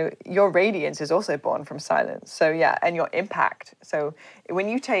 Okay, so your radiance is also born from silence. So yeah, and your impact. So when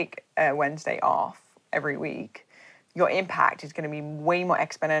you take Wednesday off every week your impact is going to be way more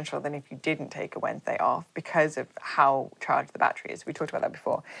exponential than if you didn't take a Wednesday off because of how charged the battery is. We talked about that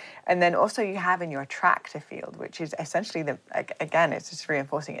before. And then also you have in your attractor field, which is essentially again, it's just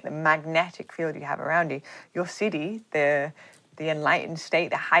reinforcing it, the magnetic field you have around you. Your city, the enlightened state,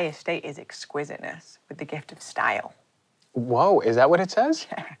 the highest state is exquisiteness with the gift of style. Whoa, is that what it says?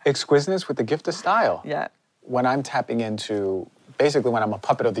 Exquisiteness with the gift of style. Yeah. When I'm tapping into, basically when I'm a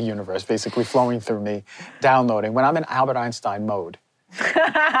puppet of the universe, basically flowing through me, downloading, when I'm in Albert Einstein mode,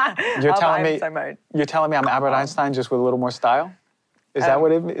 you're telling me I'm Albert Einstein just with a little more style? Is that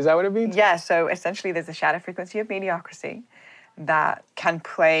what it means? Yeah, so essentially there's a shadow frequency of mediocrity that can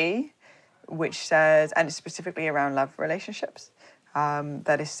play, which says, and it's specifically around love relationships,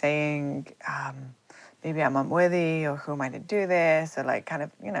 that is saying, maybe I'm unworthy, or who am I to do this, or like kind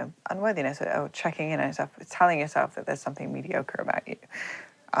of, unworthiness, or checking in on yourself, telling yourself that there's something mediocre about you.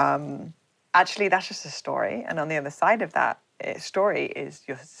 Actually, that's just a story. And on the other side of that story is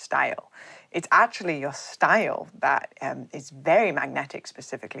your style. It's actually your style that is very magnetic,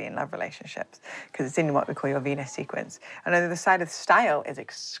 specifically in love relationships, because it's in what we call your Venus sequence. And on the other side of style is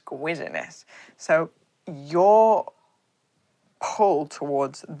exquisiteness. So your pull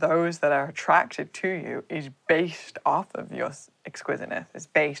towards those that are attracted to you is based off of your exquisiteness, is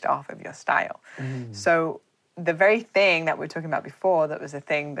based off of your style. So the very thing that we were talking about before, that was a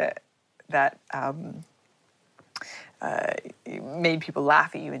thing that made people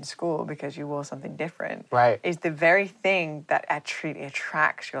laugh at you in school because you wore something different, right, is the very thing that actually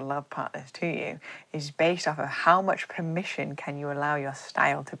attracts your love partners to you, is based off of how much permission can you allow your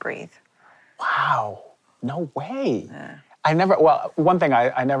style to breathe. Wow, no way. Yeah. One thing,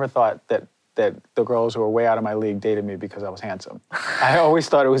 I never thought that the girls who were way out of my league dated me because I was handsome. I always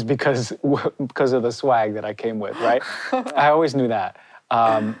thought it was because of the swag that I came with, right? I always knew that.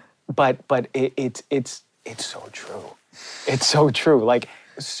 But it's so true. It's so true. Like,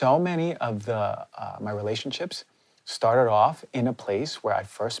 so many of my relationships started off in a place where I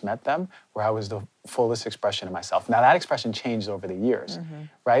first met them, where I was the fullest expression of myself. Now, that expression changed over the years,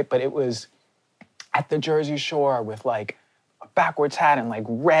 right? But it was at the Jersey Shore with like a backwards hat and like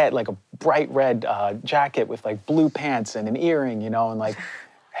red, like a bright red jacket with like blue pants and an earring, and like,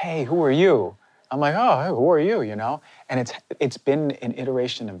 hey, who are you? I'm like, oh, hey, who are you, And it's been an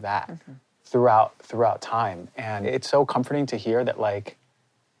iteration of that throughout time. And it's so comforting to hear that, like,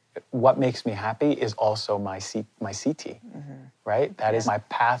 what makes me happy is also my CT, right? That is my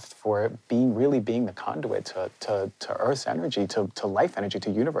path for being the conduit to Earth's energy, to life energy, to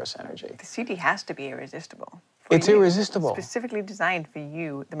universe energy. The CT has to be irresistible. It's irresistible. Specifically designed for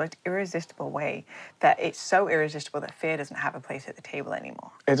you, the most irresistible way, that it's so irresistible that fear doesn't have a place at the table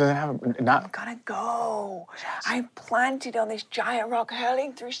anymore. It doesn't have I'm gonna go. Yes. I'm planted on this giant rock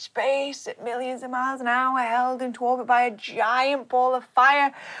hurling through space at millions of miles an hour, held into orbit by a giant ball of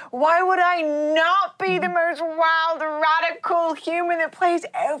fire. Why would I not be the most wild, radical human that plays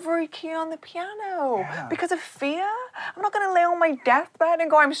every key on the piano? Yeah. Because of fear? I'm not gonna lay on my deathbed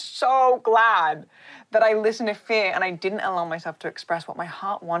and go, I'm so glad that I listened to fear and I didn't allow myself to express what my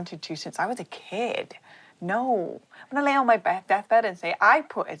heart wanted to since I was a kid. No. I'm going to lay on my deathbed and say, I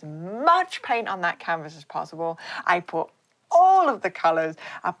put as much paint on that canvas as possible. I put all of the colors.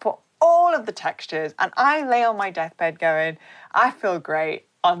 I put all of the textures. And I lay on my deathbed going, I feel great.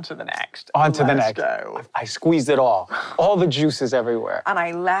 On to the next. On to the next. Go. I squeezed it all. All the juices everywhere. And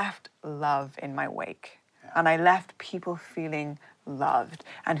I left love in my wake. Yeah. And I left people feeling loved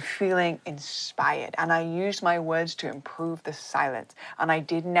and feeling inspired, and I used my words to improve the silence, and I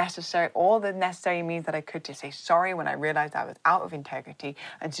did all the necessary means that I could to say sorry when I realized I was out of integrity,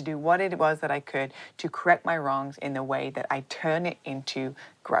 and to do what it was that I could to correct my wrongs in the way that I turn it into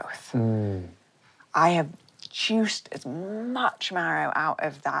growth. I have juiced as much marrow out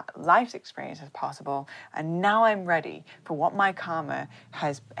of that life's experience as possible, and now I'm ready for what my karma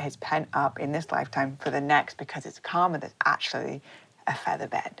has pent up in this lifetime for the next, because it's karma that's actually a feather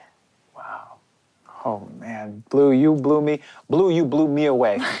bed. Wow. Oh man, Blue, you blew me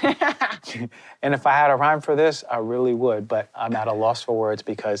away. And if I had a rhyme for this, I really would, but I'm at a loss for words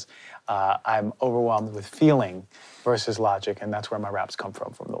because I'm overwhelmed with feeling versus logic, and that's where my raps come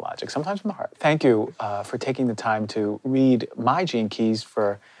from the logic, sometimes from the heart. Thank you for taking the time to read my Gene Keys.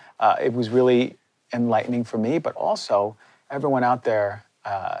 It was really enlightening for me, but also everyone out there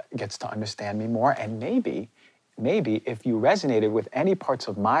gets to understand me more, and maybe if you resonated with any parts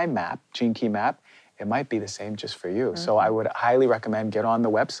of my map, Gene Key map, it might be the same just for you. So I would highly recommend get on the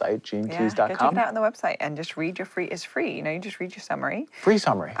website, genekeys.com. Go check it out on the website and just read it's free. You just read your summary. Free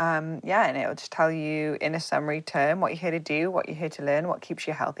summary. And it'll just tell you in a summary term what you're here to do, what you're here to learn, what keeps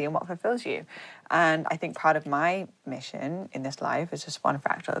you healthy, and what fulfills you. And I think part of my mission in this life is just one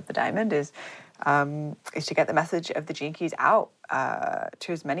fractal of the diamond is to get the message of the Gene Keys out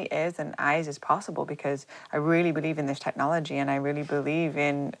to as many ears and eyes as possible, because I really believe in this technology, and I really believe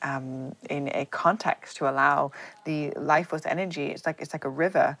in a context to allow the life force energy. It's like a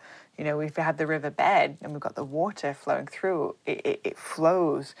river. We've had the river bed and we've got the water flowing through. It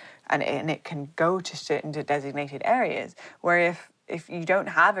flows and it can go to certain designated areas. Where if you don't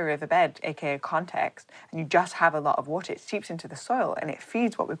have a riverbed, aka context, and you just have a lot of water, it seeps into the soil and it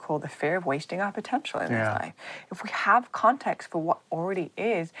feeds what we call the fear of wasting our potential in this life. If we have context for what already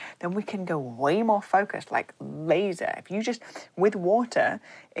is, then we can go way more focused, like laser. With water,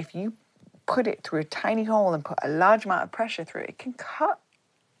 if you put it through a tiny hole and put a large amount of pressure through it, it can cut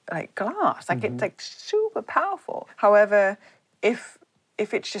like glass. It's like super powerful. However, if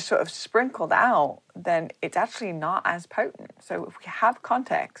it's just sort of sprinkled out, then it's actually not as potent. So if we have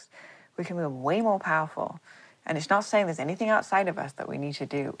context, we can be way more powerful. And it's not saying there's anything outside of us that we need to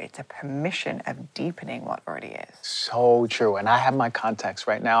do. It's a permission of deepening what already is. So true. And I have my context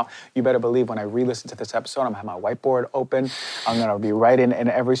right now. You better believe when I re-listen to this episode, I'm going to have my whiteboard open. I'm going to be writing in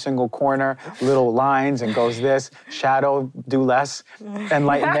every single corner, little lines, and goes this, shadow, do less,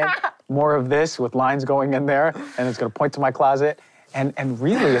 enlightenment, more of this with lines going in there. And it's going to point to my closet. And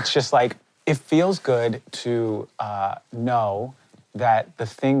really, it's just like, it feels good to know that the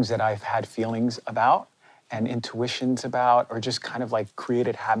things that I've had feelings about and intuitions about, or just kind of like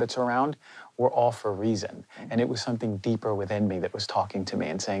created habits around, were all for a reason. And it was something deeper within me that was talking to me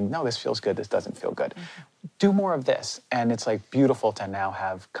and saying, no, this feels good, this doesn't feel good. Do more of this. And it's like beautiful to now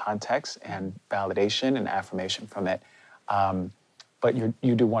have context and validation and affirmation from it. But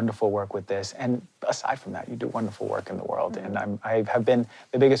you do wonderful work with this. And aside from that, you do wonderful work in the world. And I have been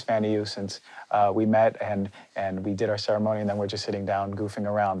the biggest fan of you since we met and we did our ceremony, and then we're just sitting down goofing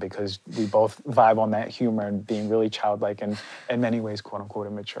around because we both vibe on that humor and being really childlike and in many ways, quote unquote,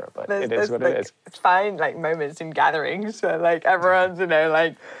 immature. But it is what it is. It's fine, moments in gatherings where everyone's,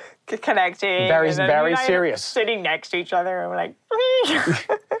 connecting. Very then, serious. Sitting next to each other and we're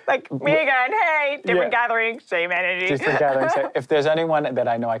like me again, hey, different gathering, same energy. Different gatherings. If there's anyone that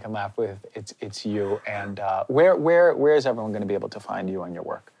I know I can laugh with, it's you. And where is everyone going to be able to find you and your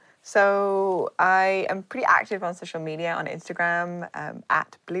work? So I am pretty active on social media, on Instagram,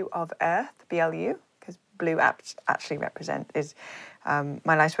 at Blue of Earth, BLU, because blue actually is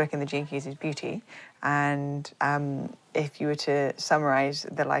my life's work in the Gene Keys is beauty. And if you were to summarize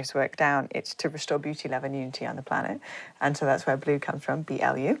the life's work down, it's to restore beauty, love, and unity on the planet. And so that's where blue comes from,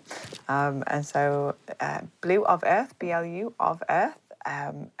 BLU. And so Blue of Earth, BLU of Earth.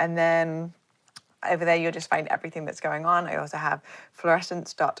 And then over there, you'll just find everything that's going on. I also have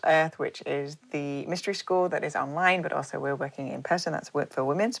fluorescence.earth, which is the mystery school that is online, but also we're working in person. That's work for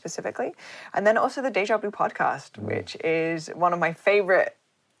women specifically. And then also the Deja Blue podcast, which is one of my favorite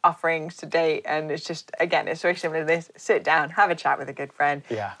offerings to date. And it's just, again, it's very similar to this. Sit down, have a chat with a good friend,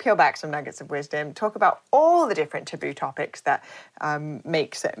 peel back some nuggets of wisdom, talk about all the different taboo topics that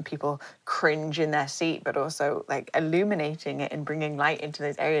make certain people cringe in their seat, but also illuminating it and bringing light into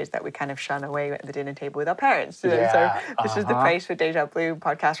those areas that we kind of shun away at the dinner table with our parents. So this is the place for Deja Blue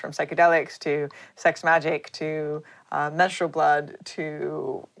podcast, from psychedelics to sex magic to menstrual blood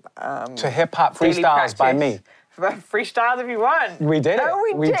to hip hop freestyles by me. Freestyle if you want. We did it.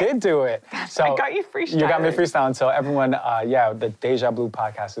 Oh, we did do it. So I got you freestyling. You got me freestyling. So everyone, the Deja Blue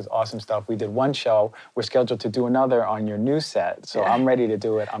podcast is awesome stuff. We did one show. We're scheduled to do another on your new set. So I'm ready to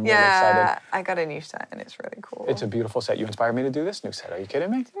do it. I'm really excited. Yeah, I got a new set and it's really cool. It's a beautiful set. You inspired me to do this new set. Are you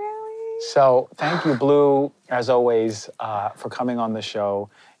kidding me? Really? So thank you, Blue, as always, for coming on the show.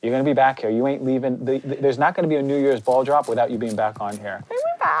 You're going to be back here. You ain't leaving. There's not going to be a New Year's ball drop without you being back on here.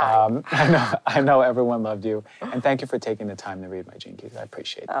 I know everyone loved you. And thank you for taking the time to read my Gene Keys. I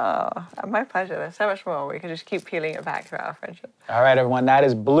appreciate it. Oh, my pleasure. There's so much more. We could just keep peeling it back throughout our friendship. All right, everyone. That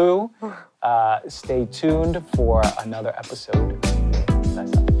is Blue. Stay tuned for another episode.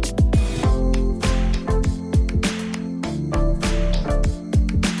 That's all.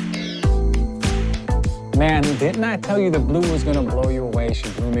 Man, didn't I tell you that Blue was gonna blow you away? She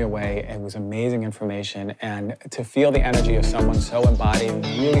blew me away. It was amazing information. And to feel the energy of someone so embodied,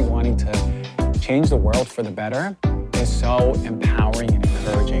 really wanting to change the world for the better, is so empowering and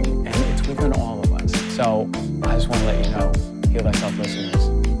encouraging. And it's within all of us. So I just wanna let you know, Heal Thyself listeners,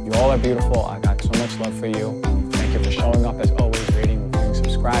 you all are beautiful. I got so much love for you. Thank you for showing up as always, rating, reviewing,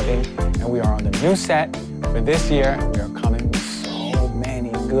 subscribing. subscribing. And we are on the new set for this year. We are coming with so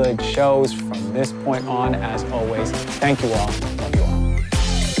many good shows from this point on. As always, thank you all.